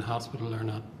numbers in hospital are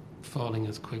not falling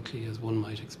as quickly as one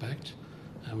might expect,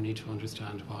 and we need to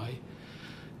understand why.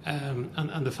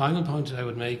 And the final point I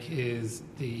would make is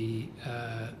the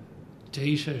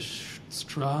data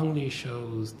strongly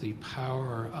shows the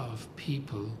power of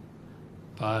people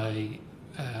by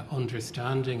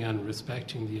understanding and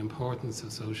respecting the importance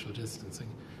of social distancing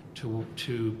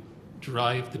to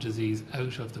drive the disease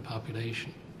out of the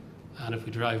population. And if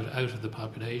we drive it out of the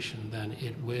population, then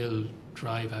it will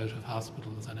drive out of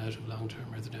hospitals and out of long-term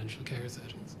residential care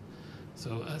settings.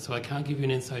 So I can't give you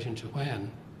an insight into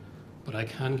when, but I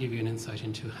can give you an insight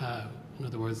into how. In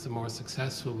other words, the more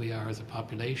successful we are as a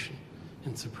population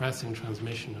in suppressing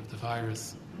transmission of the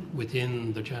virus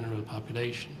within the general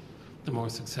population, the more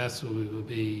successful we will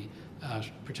be at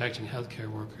protecting healthcare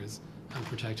workers and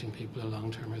protecting people in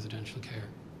long-term residential care.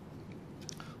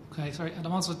 Okay, sorry, and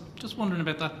I'm also just wondering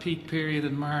about that peak period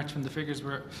in March when the figures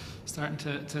were starting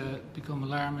to become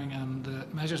alarming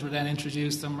and measures were then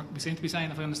introduced, and we seem to be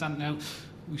saying, if I understand it now,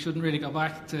 we shouldn't really go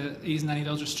back to easing any of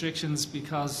those restrictions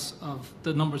because of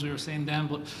the numbers we were seeing then.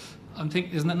 But I'm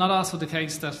thinking, isn't it not also the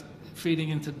case that feeding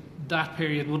into that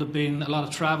period would have been a lot of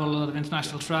travel, a lot of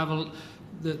international travel?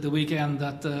 The weekend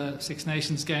that the Six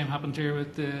Nations game happened here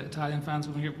with the Italian fans,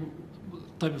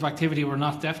 type of activity we're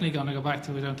not definitely going to go back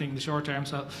to, we don't think, in the short term.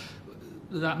 So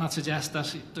does that not suggest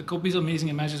that there could be some easing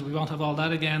in measures, we won't have all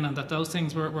that again, and that those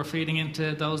things were feeding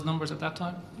into those numbers at that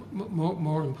time?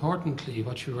 More importantly,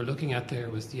 what you were looking at there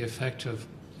was the effect of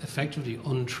effectively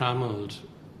untrammelled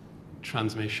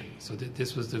transmission. So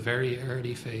this was the very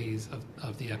early phase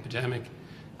of the epidemic,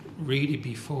 really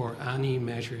before any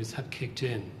measures had kicked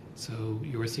in. So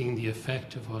you were seeing the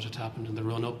effect of what had happened in the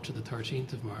run-up to the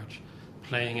 13th of March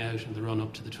playing out in the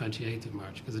run-up to the 28th of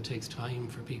March, because it takes time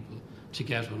for people to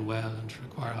get unwell and to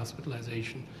require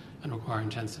hospitalisation and require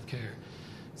intensive care.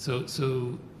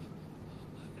 So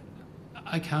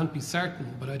I can't be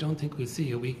certain, but I don't think we'll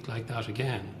see a week like that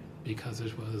again, because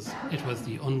it was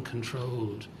the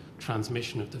uncontrolled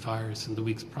transmission of the virus in the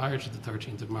weeks prior to the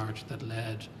 13th of March that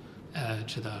led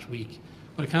to that week.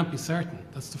 But I can't be certain.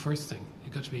 That's the first thing.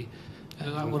 You've got to be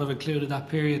That would have included that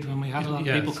period when we had a lot of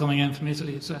Yes. people coming in from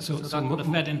Italy. So So that would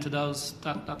have fed into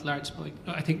that large spike.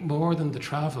 I think more than the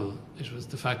travel, it was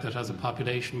the fact that as a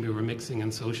population we were mixing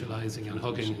and socialising and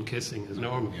hugging and kissing as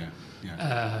normal.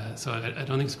 So I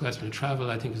don't think it's a question of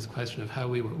travel. I think it's a question of how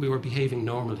we were behaving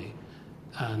normally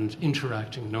and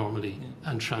interacting normally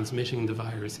and transmitting the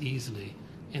virus easily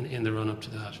in the run-up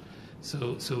to that.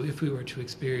 So if we were to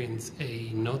experience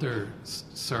another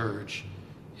surge,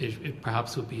 it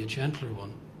perhaps would be a gentler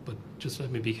one, but just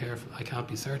let me be careful. I can't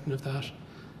be certain of that,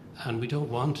 and we don't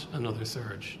want another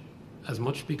surge, as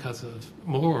much because of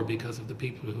the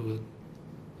people who will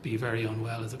be very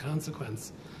unwell as a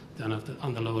consequence than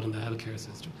on the load in the healthcare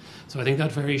system. So I think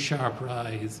that very sharp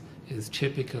rise is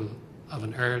typical of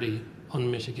an early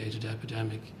unmitigated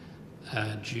epidemic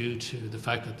due to the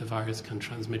fact that the virus can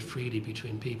transmit freely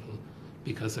between people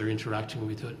because they're interacting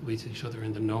with each other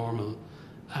in the normal,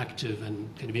 active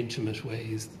and kind of intimate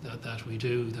ways that we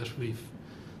do, that we've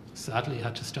sadly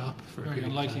had to stop for a Very period of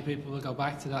unlikely time. people will go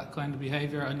back to that kind of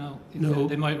behaviour. I know No.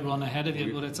 they might run ahead of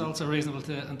you, but it's also reasonable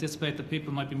to anticipate that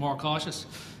people might be more cautious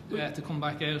to come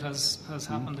back out, as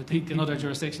happened, I think, in other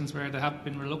jurisdictions where they have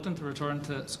been reluctant to return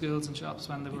to schools and shops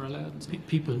when they were allowed. And so.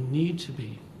 People need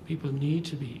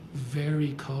to be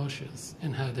very cautious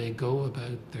in how they go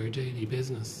about their daily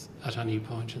business at any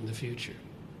point in the future.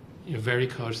 Very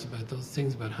cautious about those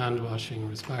things, about hand washing,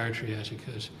 respiratory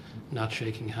etiquette, not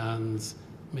shaking hands,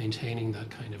 maintaining that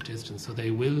kind of distance. So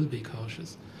they will be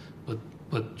cautious.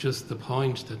 But just the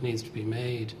point that needs to be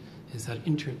made is that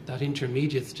that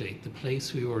intermediate state, the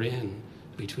place we were in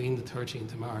between the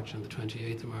 13th of March and the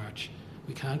 28th of March,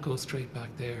 we can't go straight back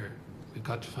there. We've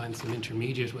got to find some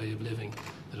intermediate way of living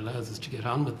that allows us to get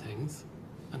on with things.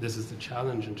 And this is the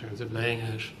challenge in terms of laying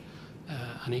out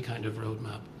any kind of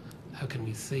roadmap. How can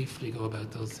we safely go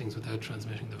about those things without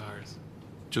transmitting the virus?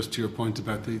 Just to your point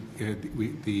about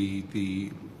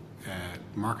the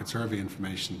market survey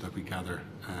information that we gather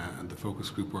and the focus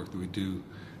group work that we do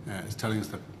is telling us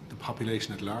that the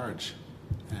population at large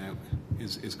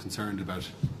is concerned about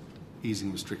easing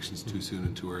restrictions too soon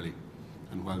and too early.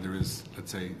 And while there is,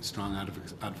 let's say, strong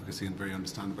advocacy and very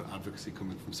understandable advocacy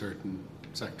coming from certain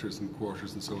sectors and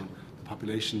quarters and so on, the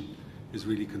population is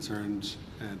really concerned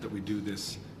that we do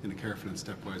this in a careful and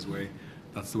stepwise way.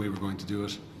 That's the way we're going to do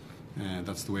it.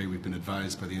 That's the way we've been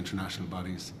advised by the international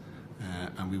bodies.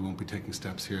 And we won't be taking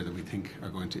steps here that we think are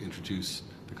going to introduce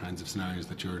the kinds of scenarios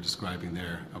that you're describing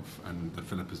there and that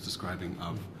Philip is describing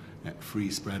of free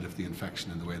spread of the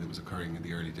infection in the way that was occurring in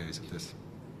the early days of this.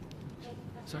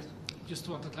 Sorry, just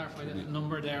want to clarify the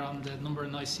number there on the number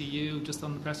in ICU. Just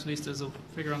on the press release, there's a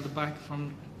figure on the back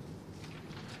from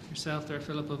yourself there,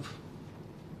 Philip, of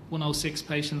 106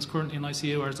 patients currently in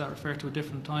ICU, or does that refer to a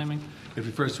different timing? It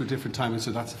refers to a different timing,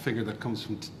 so that's a figure that comes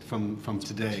from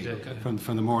today, Okay.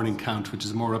 from the morning count, which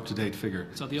is a more up-to-date figure.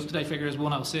 So the up-to-date figure is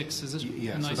 106, is it?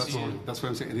 Yeah, in so ICU? that's what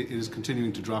I'm saying. It is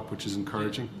continuing to drop, which is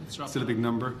encouraging. It's dropped. Still a big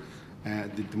number.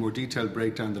 The more detailed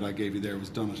breakdown that I gave you there was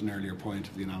done at an earlier point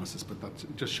of the analysis, but that's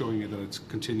just showing you that it's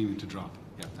continuing to drop.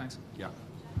 Yeah. Thanks. Yeah.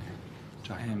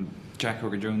 Jack. Jack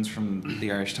Hogan-Jones from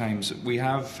the Irish Times. We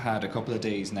have had a couple of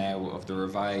days now of the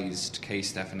revised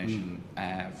case definition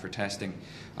for testing.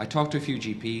 I talked to a few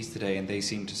GPs today and they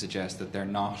seem to suggest that they're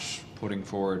not putting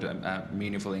forward a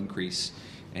meaningful increase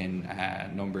in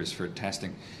numbers for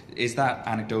testing. Is that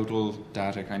anecdotal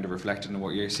data kind of reflected in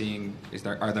what you're seeing?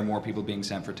 Are there more people being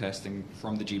sent for testing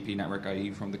from the GP network,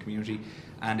 i.e. from the community?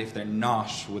 And if they're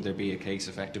not, would there be a case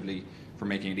effectively for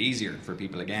making it easier for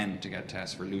people again to get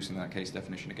tests, for loosening that case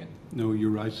definition again? No, you're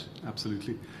right,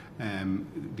 absolutely.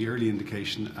 The early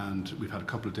indication, and we've had a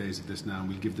couple of days of this now, and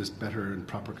we'll give this better and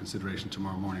proper consideration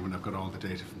tomorrow morning when I've got all the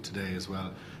data from today as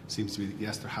well, seems to be that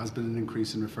yes, there has been an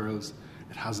increase in referrals.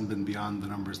 It hasn't been beyond the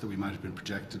numbers that we might have been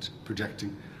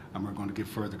projecting, and we're going to give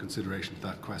further consideration to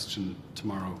that question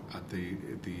tomorrow at the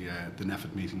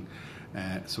NEFIT meeting.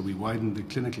 So we widened the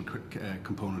clinical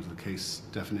component of the case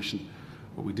definition.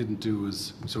 What we didn't do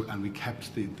was, and we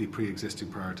kept the pre-existing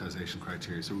prioritisation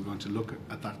criteria. So we're going to look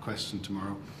at that question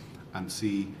tomorrow and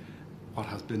see what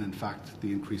has been in fact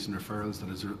the increase in referrals. That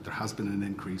is, there has been an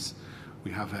increase.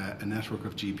 We have a network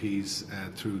of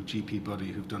GPs through GP Buddy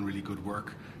who've done really good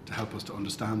work to help us to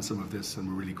understand some of this, and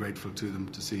we're really grateful to them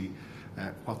to see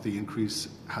what the increase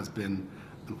has been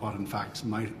and what in fact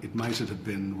it might have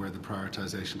been were the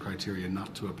prioritisation criteria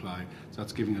not to apply. So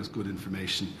that's giving us good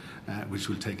information which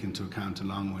we'll take into account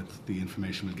along with the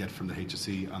information we'll get from the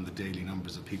HSE on the daily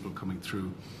numbers of people coming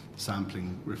through the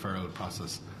sampling referral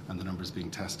process and the numbers being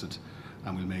tested.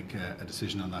 and we'll make a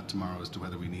decision on that tomorrow as to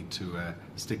whether we need to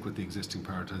stick with the existing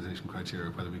prioritisation criteria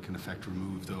or whether we can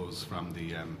remove those from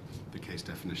the case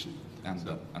definition.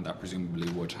 And that presumably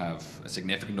would have a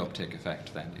significant uptick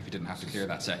effect then, if you didn't have to clear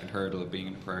that second hurdle of being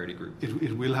in a priority group.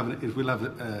 It will have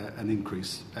an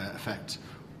increase effect,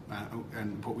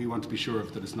 and what we want to be sure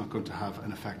of that it's not going to have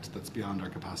an effect that's beyond our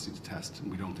capacity to test,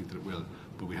 and we don't think that it will.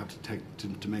 But we have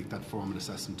to make that formal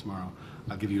assessment tomorrow.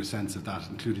 I'll give you a sense of that,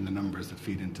 including the numbers that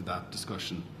feed into that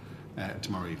discussion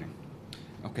tomorrow evening.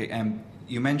 Okay.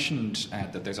 You mentioned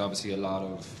that there's obviously a lot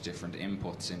of different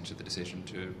inputs into the decision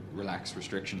to relax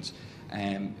restrictions.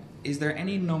 Is there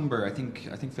any number? I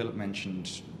think Philip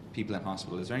mentioned people in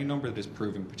hospital. Is there any number that is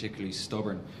proving particularly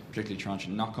stubborn, particularly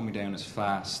transient, not coming down as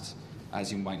fast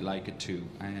as you might like it to?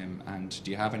 And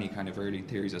do you have any kind of early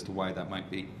theories as to why that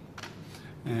might be?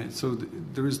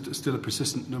 There is still a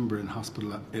persistent number in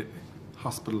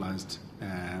hospitalised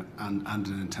and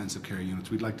in intensive care units.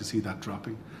 We'd like to see that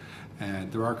dropping.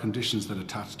 There are conditions that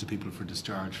attach to people for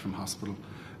discharge from hospital,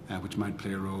 which might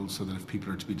play a role, so that if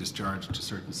people are to be discharged to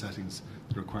certain settings,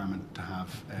 the requirement to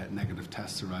have negative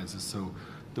tests arises. So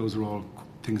those are all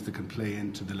things that can play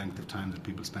into the length of time that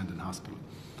people spend in hospital.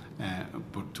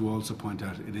 But to also point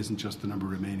out, it isn't just the number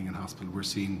remaining in hospital. We're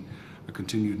seeing a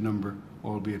continued number,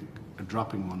 albeit a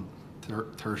dropping one,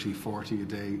 30, 40 a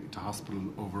day to hospital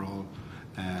overall.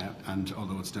 And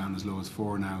although it's down as low as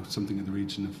 4 now, something in the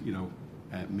region of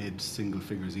mid-single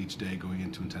figures each day going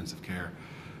into intensive care.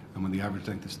 And when the average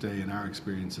length of stay in our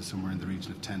experience is somewhere in the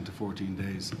region of 10 to 14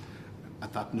 days,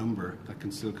 at that number, that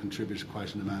can still contribute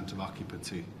quite an amount of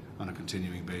occupancy on a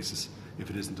continuing basis if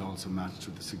it isn't also matched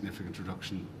with a significant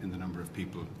reduction in the number of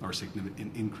people, or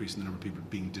significant increase in the number of people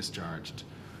being discharged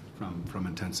from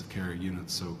intensive care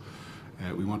units. So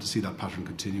we want to see that pattern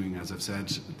continuing. As I've said,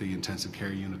 the intensive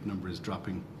care unit number is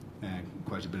dropping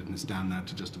quite a bit, and it's down now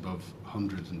to just above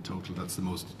 100 in total. That's the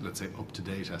most, let's say,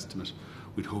 up-to-date estimate.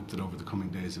 We'd hope that over the coming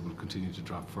days it will continue to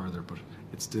drop further, but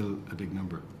it's still a big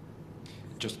number.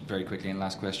 Just very quickly, and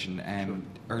last question. Sure.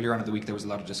 Earlier on in the week, there was a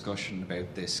lot of discussion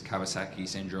about this Kawasaki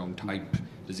syndrome type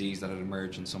disease that had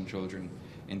emerged in some children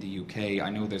in the UK. I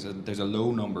know there's a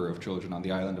low number of children on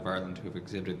the island of Ireland who have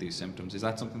exhibited these symptoms. Is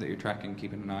that something that you're tracking,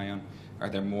 keeping an eye on? Are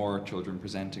there more children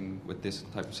presenting with this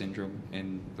type of syndrome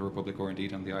in the Republic or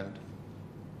indeed on the island?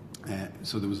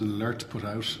 So there was an alert put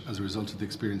out as a result of the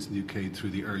experience in the UK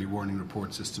through the early warning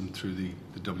report system through the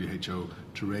WHO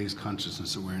to raise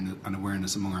consciousness and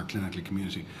awareness among our clinical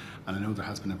community. And I know there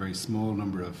has been a very small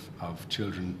number of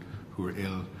children who are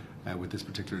ill with this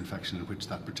particular infection in which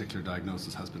that particular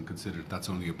diagnosis has been considered. That's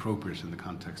only appropriate in the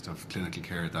context of clinical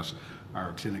care, that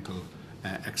our clinical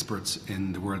experts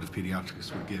in the world of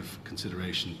paediatrics will give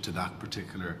consideration to that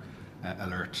particular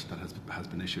alert that has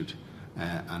been issued.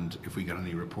 And if we get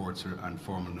any reports and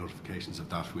formal notifications of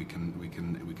that, we can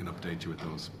update you with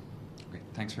those. Great.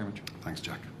 Thanks very much. Thanks,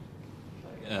 Jack.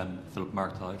 Philip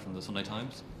Markthai from the Sunday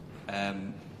Times.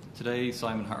 Today,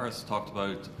 Simon Harris talked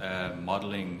about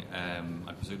modelling.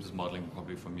 I presume this is modelling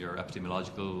probably from your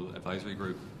epidemiological advisory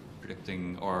group,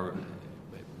 predicting or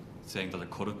saying that it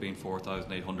could have been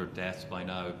 4,800 deaths by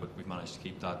now, but we've managed to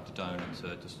keep that down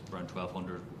to just around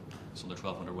 1,200, just under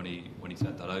 1,200 when he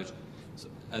sent that out. So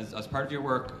as part of your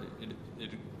work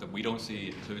that we don't see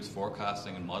includes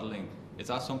forecasting and modelling, is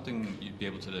that something you'd be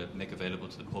able to make available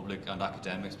to the public and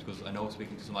academics? Because I know,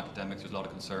 speaking to some academics, there's a lot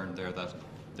of concern there that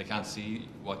they can't see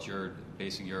what you're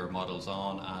basing your models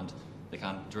on, and they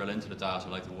can't drill into the data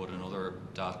like they would in other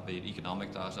data, be it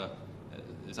economic data.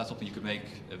 Is that something you could make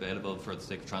available for the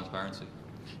sake of transparency?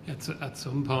 At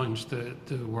some point,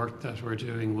 the work that we're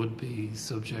doing would be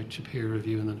subject to peer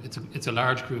review, and it's a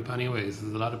large group anyways.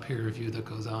 There's a lot of peer review that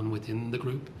goes on within the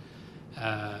group.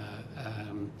 A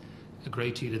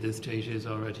great deal of this data is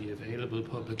already available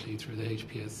publicly through the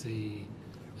HPSC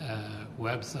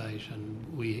website, and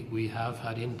we have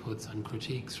had inputs and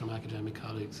critiques from academic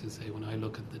colleagues who say, when I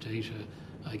look at the data,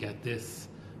 I get this,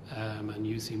 and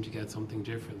you seem to get something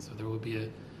different. So there will be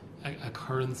a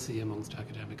currency amongst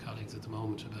academic colleagues at the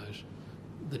moment about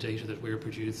the data that we're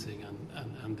producing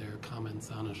and their comments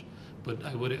on it. But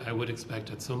I would expect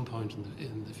at some point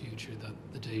in the future that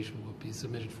the data will be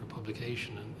submitted for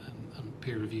publication and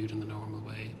peer reviewed in the normal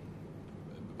way.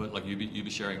 But like you'd be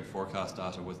sharing forecast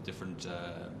data with different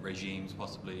regimes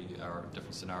possibly, or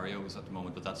different scenarios at the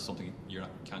moment, but that's something you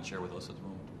can't share with us at the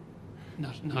moment.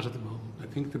 Not at the moment. I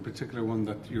think the particular one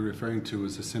that you're referring to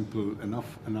is a simple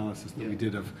enough analysis that we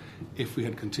did of if we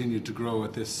had continued to grow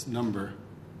at this number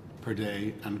per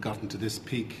day and gotten to this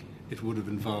peak, it would have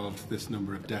involved this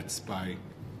number of deaths by,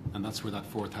 and that's where that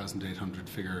 4,800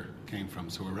 figure came from.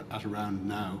 So we're at around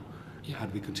now,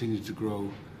 had we continued to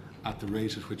grow at the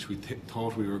rate at which we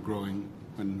thought we were growing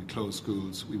when we closed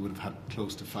schools, we would have had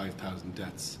close to 5,000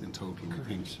 deaths in total, I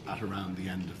think, at around the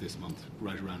end of this month,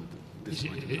 right around this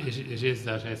point. It is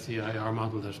that SEIR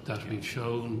model that we've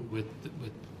shown with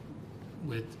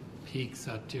peaks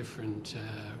at different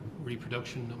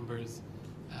reproduction numbers,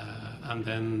 and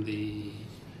then the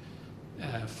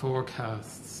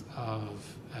forecasts of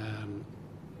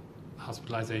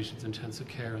hospitalizations, intensive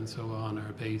care, and so on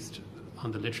are based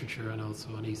on the literature and also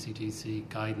on ECDC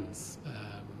guidance.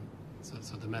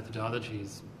 So the methodology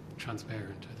is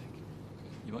transparent, I think.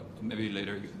 You might, maybe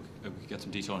later we could get some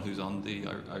detail on who's on the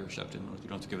Irish EPTIN. You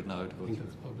don't have to give it now. I think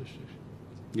that's published.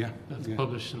 Yeah, that's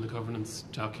published in the governance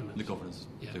document. The governance,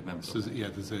 yeah. The members. So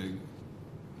there's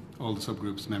all the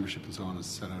subgroups, membership, and so on is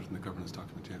set out in the governance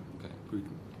document. Yeah. Okay.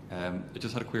 I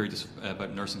just had a query just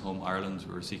about Nursing Home Ireland.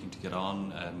 We're seeking to get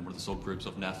on. One of the subgroups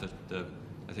of NEFIT.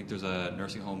 I think there's a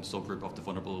nursing home subgroup of the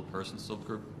vulnerable persons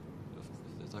subgroup.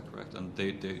 Is that correct? And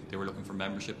they were looking for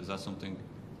membership. Is that something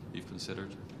you've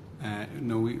considered?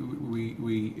 No,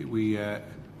 we've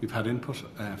had input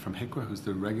from HICWA, who's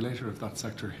the regulator of that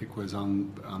sector. HICWA is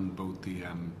on both the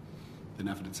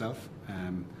NEFIT itself,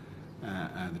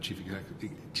 the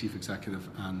chief executive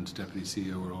and deputy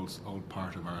CEO are all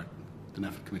part of the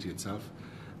NEFIT committee itself,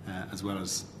 as well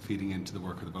as feeding into the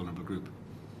work of the vulnerable group.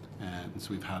 So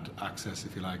we've had access,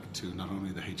 if you like, to not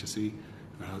only the HSE,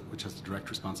 which has the direct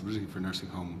responsibility for nursing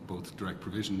home, both direct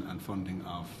provision and funding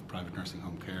of private nursing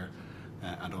home care,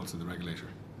 and also the regulator.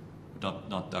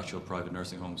 Not the actual private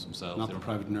nursing homes themselves? Not the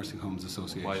Private Nursing Homes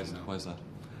Association. Why is that?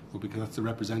 Well, because that's a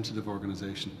representative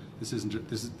organisation. This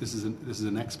is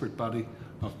an expert body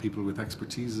of people with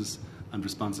expertises and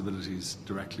responsibilities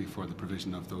directly for the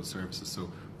provision of those services.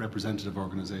 So representative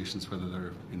organisations, whether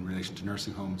they're in relation to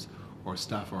nursing homes or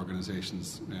staff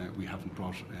organisations, we haven't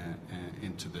brought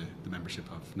into the membership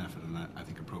of NEFIT, and I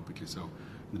think appropriately so.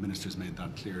 The Minister's made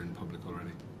that clear in public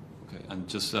already. Okay, and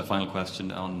just a final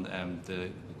question on the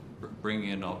bringing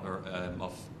in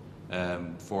of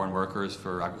foreign workers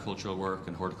for agricultural work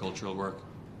and horticultural work.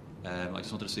 I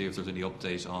just wanted to see if there's any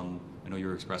update on, I know you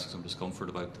were expressing some discomfort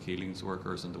about the Keelings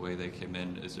workers and the way they came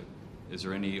in. Is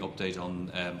there any update on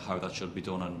how that should be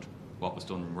done and what was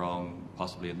done wrong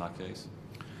possibly in that case?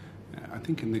 I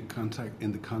think in the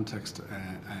context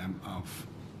of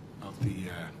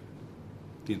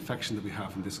the infection that we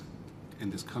have in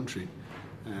this country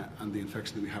and the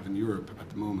infection that we have in Europe at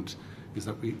the moment, is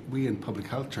that we in public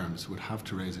health terms would have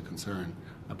to raise a concern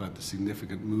about the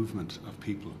significant movement of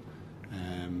people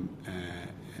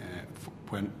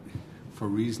for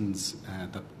reasons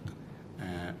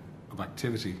of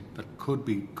activity that could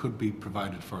be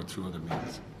provided for through other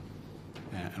means.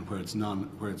 And where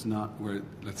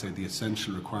let's say the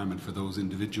essential requirement for those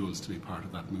individuals to be part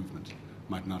of that movement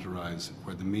might not arise,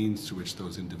 where the means to which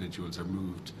those individuals are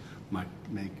moved might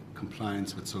make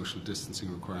compliance with social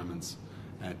distancing requirements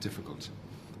difficult.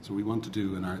 So we want to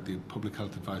do, and the public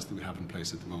health advice that we have in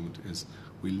place at the moment is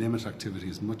we limit activity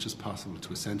as much as possible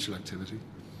to essential activity.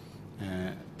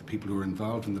 The people who are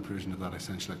involved in the provision of that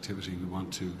essential activity, we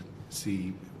want to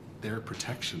see their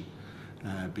protection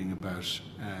being about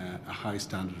a high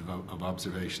standard of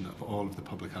observation of all of the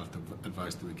public health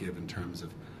advice that we give in terms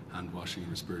of hand washing,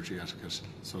 respiratory etiquette,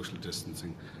 social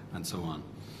distancing, and so on.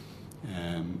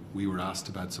 We were asked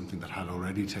about something that had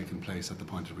already taken place at the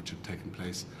point at which it had taken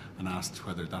place, and asked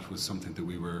whether that was something that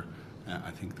we were, I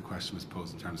think the question was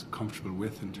posed in terms of comfortable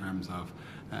with, in terms of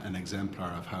an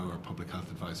exemplar of how our public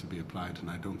health advice would be applied, and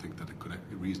I don't think that it could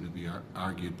reasonably be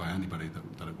argued by anybody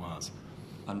that it was.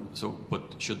 And so,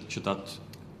 but should that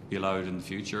be allowed in the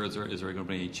future? Is there going to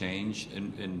be any change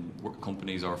in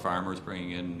companies or farmers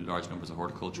bringing in large numbers of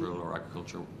horticultural or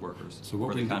agricultural workers? So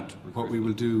what we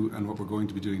will do, and what we're going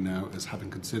to be doing now, is having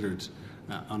considered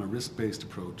on a risk-based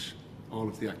approach all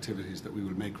of the activities that we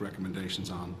will make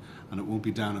recommendations on, and it won't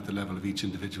be down at the level of each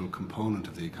individual component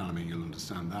of the economy, you'll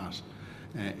understand that,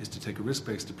 is to take a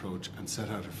risk-based approach and set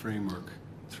out a framework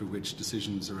through which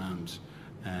decisions around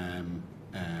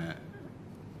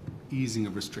easing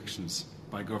of restrictions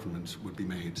by government would be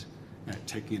made,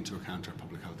 taking into account our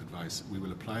public health advice. We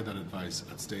will apply that advice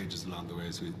at stages along the way,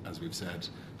 as we've said,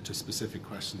 to specific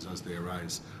questions as they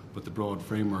arise. But the broad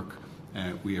framework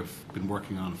we have been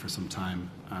working on for some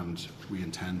time, and we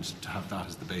intend to have that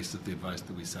as the basis of the advice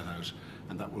that we set out,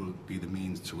 and that will be the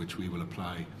means through which we will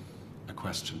apply a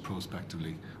question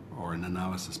prospectively or an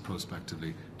analysis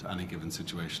prospectively to any given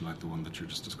situation like the one that you're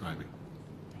just describing.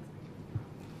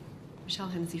 Michelle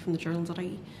Hennessy from the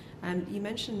Journal.ie. You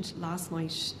mentioned last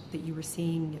night that you were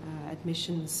seeing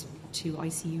admissions to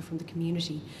ICU from the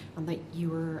community, and that you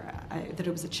were that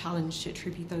it was a challenge to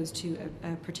attribute those to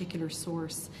a particular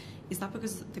source. Is that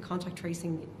because the contact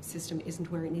tracing system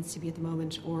isn't where it needs to be at the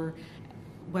moment, or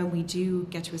when we do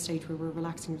get to a stage where we're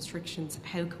relaxing restrictions,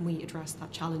 how can we address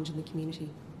that challenge in the community?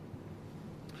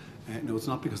 No, it's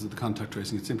not because of the contact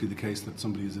tracing. It's simply the case that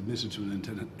somebody is admitted to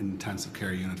an intensive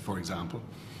care unit, for example,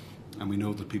 and we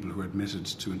know that people who are admitted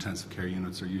to intensive care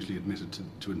units are usually admitted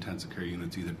to intensive care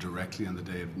units either directly on the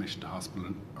day of admission to hospital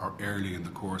or early in the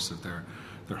course of their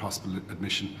hospital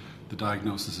admission. The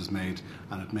diagnosis is made,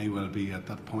 and it may well be at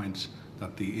that point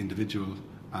that the individual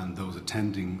and those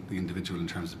attending the individual in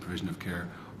terms of provision of care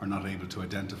are not able to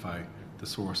identify the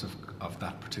source of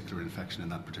that particular infection in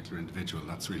that particular individual.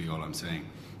 That's really all I'm saying.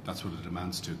 That's what it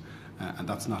amounts to. And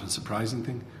that's not a surprising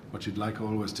thing. What you'd like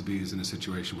always to be is in a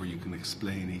situation where you can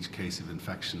explain each case of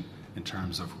infection in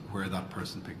terms of where that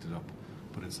person picked it up.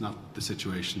 But it's not the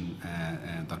situation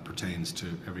that pertains to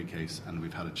every case, and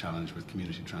we've had a challenge with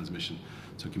community transmission.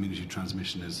 So community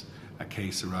transmission is a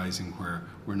case arising where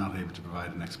we're not able to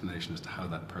provide an explanation as to how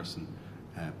that person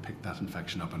picked that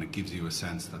infection up, and it gives you a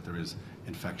sense that there is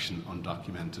infection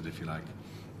undocumented, if you like,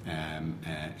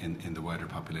 in the wider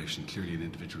population. Clearly an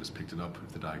individual has picked it up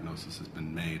if the diagnosis has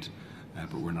been made,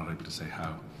 but we're not able to say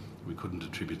how. We couldn't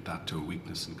attribute that to a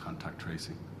weakness in contact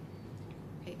tracing.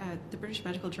 Okay, the British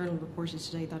Medical Journal reported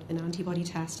today that an antibody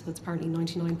test that's apparently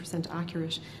 99%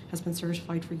 accurate has been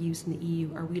certified for use in the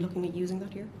EU. Are we looking at using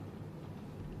that here?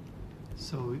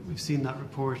 So we've seen that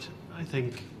report. I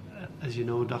think, as you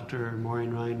know, Dr.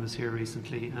 Maureen Ryan was here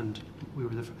recently, and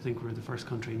I think we were the first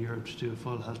country in Europe to do a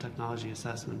full health technology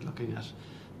assessment looking at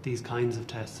these kinds of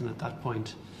tests, and at that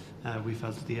point we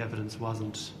felt that the evidence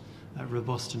wasn't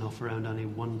robust enough around any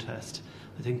one test.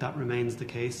 I think that remains the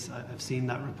case. I've seen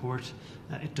that report.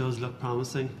 It does look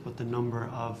promising, but the number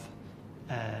of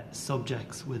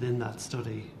subjects within that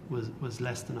study was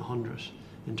less than 100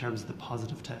 in terms of the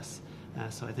positive tests.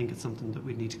 So I think it's something that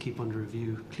we need to keep under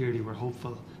review. Clearly we're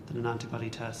hopeful that an antibody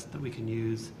test that we can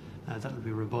use that will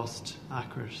be robust,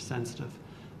 accurate, sensitive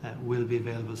will be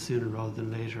available sooner rather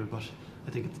than later, but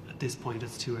I think at this point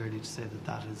it's too early to say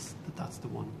that's the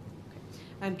one.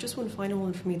 Just one final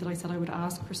one for me that I said I would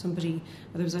ask for somebody.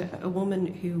 There was a woman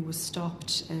who was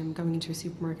stopped going into a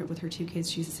supermarket with her 2 kids.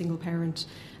 She's a single parent,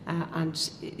 and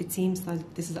it seems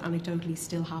that this is anecdotally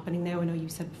still happening now. I know you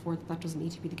said before that doesn't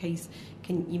need to be the case.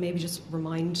 Can you maybe just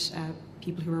remind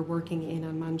people who are working in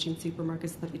and managing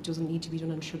supermarkets that it doesn't need to be done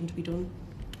and shouldn't be done?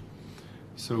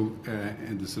 So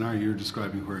in the scenario you're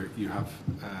describing, where you have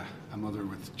a mother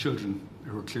with children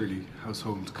who are clearly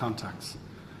household contacts,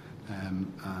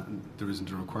 there isn't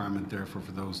a requirement therefore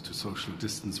for those to social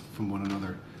distance from one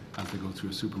another as they go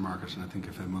through a supermarket. And I think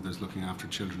if a mother's looking after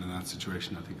children in that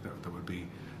situation, I think that would be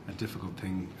a difficult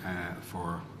thing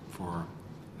for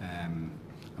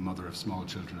a mother of small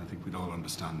children. I think we'd all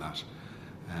understand that,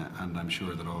 and I'm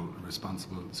sure that all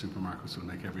responsible supermarkets will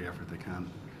make every effort they can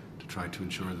to try to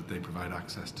ensure that they provide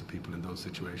access to people in those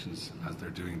situations as they're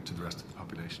doing to the rest of the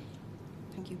population.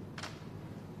 Thank you.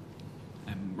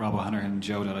 Rob O'Hanrahan,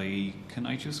 Joe.ie. Can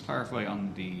I just clarify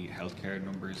on the healthcare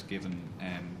numbers given,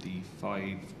 the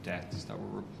 5 deaths that were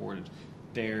reported?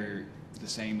 They're the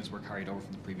same as were carried over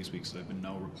from the previous week, so there have been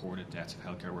no reported deaths of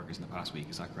healthcare workers in the past week,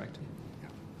 is that correct? Yeah.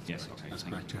 Yes, okay. That's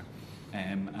correct, yeah.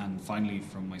 And finally,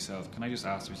 from myself, can I just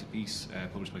ask, there's a piece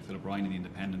published by Philip Ryan in The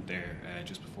Independent there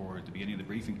just before the beginning of the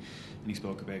briefing, and he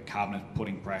spoke about Cabinet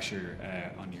putting pressure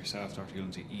on yourself, Dr.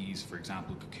 Gillen, to ease, for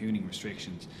example, cocooning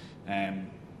restrictions.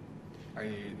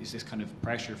 Is this kind of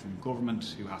pressure from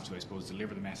government, who have to, I suppose,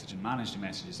 deliver the message and manage the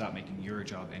message? Is that making your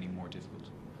job any more difficult?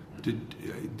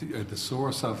 The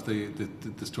source of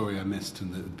the story I missed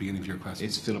in the beginning of your question?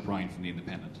 It's Philip Ryan from The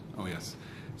Independent. Oh, yes.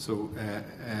 So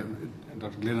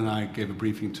Dr. Glynn and I gave a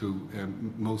briefing to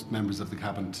most members of the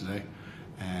Cabinet today.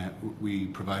 We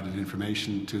provided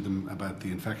information to them about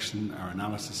the infection, our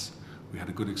analysis. We had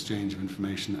a good exchange of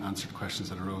information, answered questions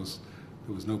that arose.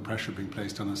 There was no pressure being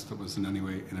placed on us that was in any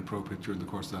way inappropriate during the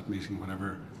course of that meeting,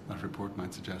 whatever that report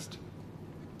might suggest.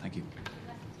 Thank you.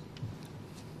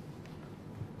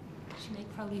 Sinead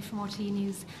Crowley from RTE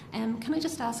News. Can I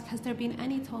just ask, has there been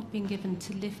any thought being given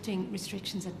to lifting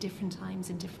restrictions at different times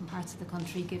in different parts of the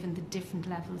country, given the different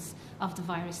levels of the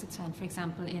virus that's found, for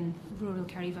example, in rural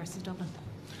Kerry versus Dublin?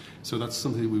 So that's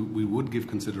something we would give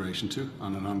consideration to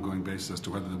on an ongoing basis as to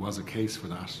whether there was a case for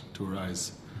that to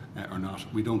arise or not.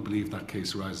 We don't believe that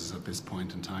case arises at this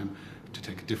point in time. To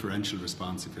take a differential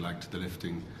response, if you like, to the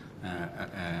lifting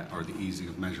or the easing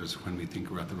of measures when we think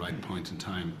we're at the right point in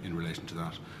time in relation to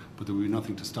that. But there will be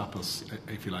nothing to stop us,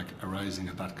 if you like, arriving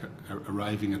at that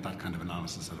kind of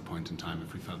analysis at a point in time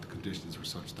if we felt the conditions were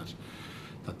such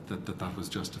that was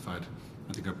justified.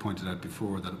 I think I pointed out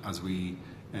before that as we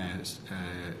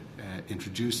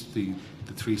introduced the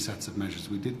three sets of measures,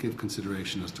 we did give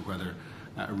consideration as to whether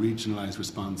a regionalised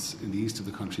response in the east of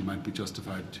the country might be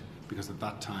justified, because at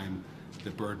that time the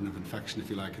burden of infection, if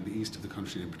you like, in the east of the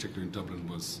country, in particular in Dublin,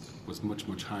 was much,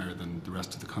 much higher than the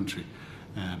rest of the country.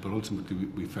 But ultimately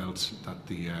we felt that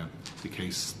the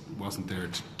case wasn't there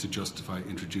to justify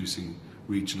introducing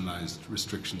regionalised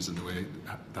restrictions in the way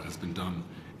that has been done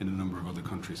in a number of other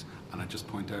countries. And I just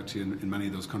point out to you, in many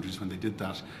of those countries when they did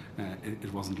that,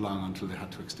 it wasn't long until they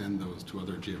had to extend those to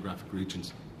other geographic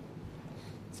regions.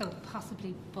 So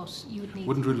possibly, but you would need...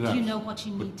 Wouldn't rule it out. Do you know what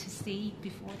you need to see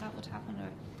before that would happen?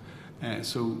 Or?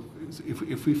 So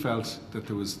if we felt that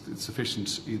there was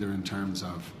sufficient, either in terms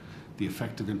of the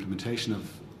effective implementation of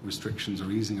restrictions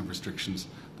or easing of restrictions,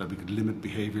 that we could limit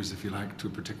behaviours, if you like, to a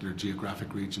particular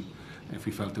geographic region, if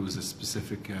we felt there was a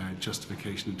specific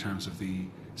justification in terms of the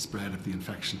spread of the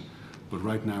infection. But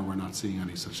right now we're not seeing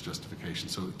any such justification.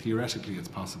 So theoretically it's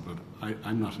possible, but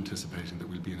I'm not anticipating that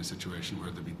we'll be in a situation where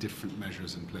there'll be different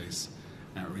measures in place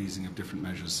or easing of different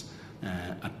measures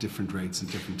at different rates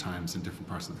and different times in different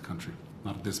parts of the country.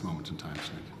 Not at this moment in time,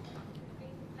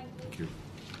 Sinead. Thank you.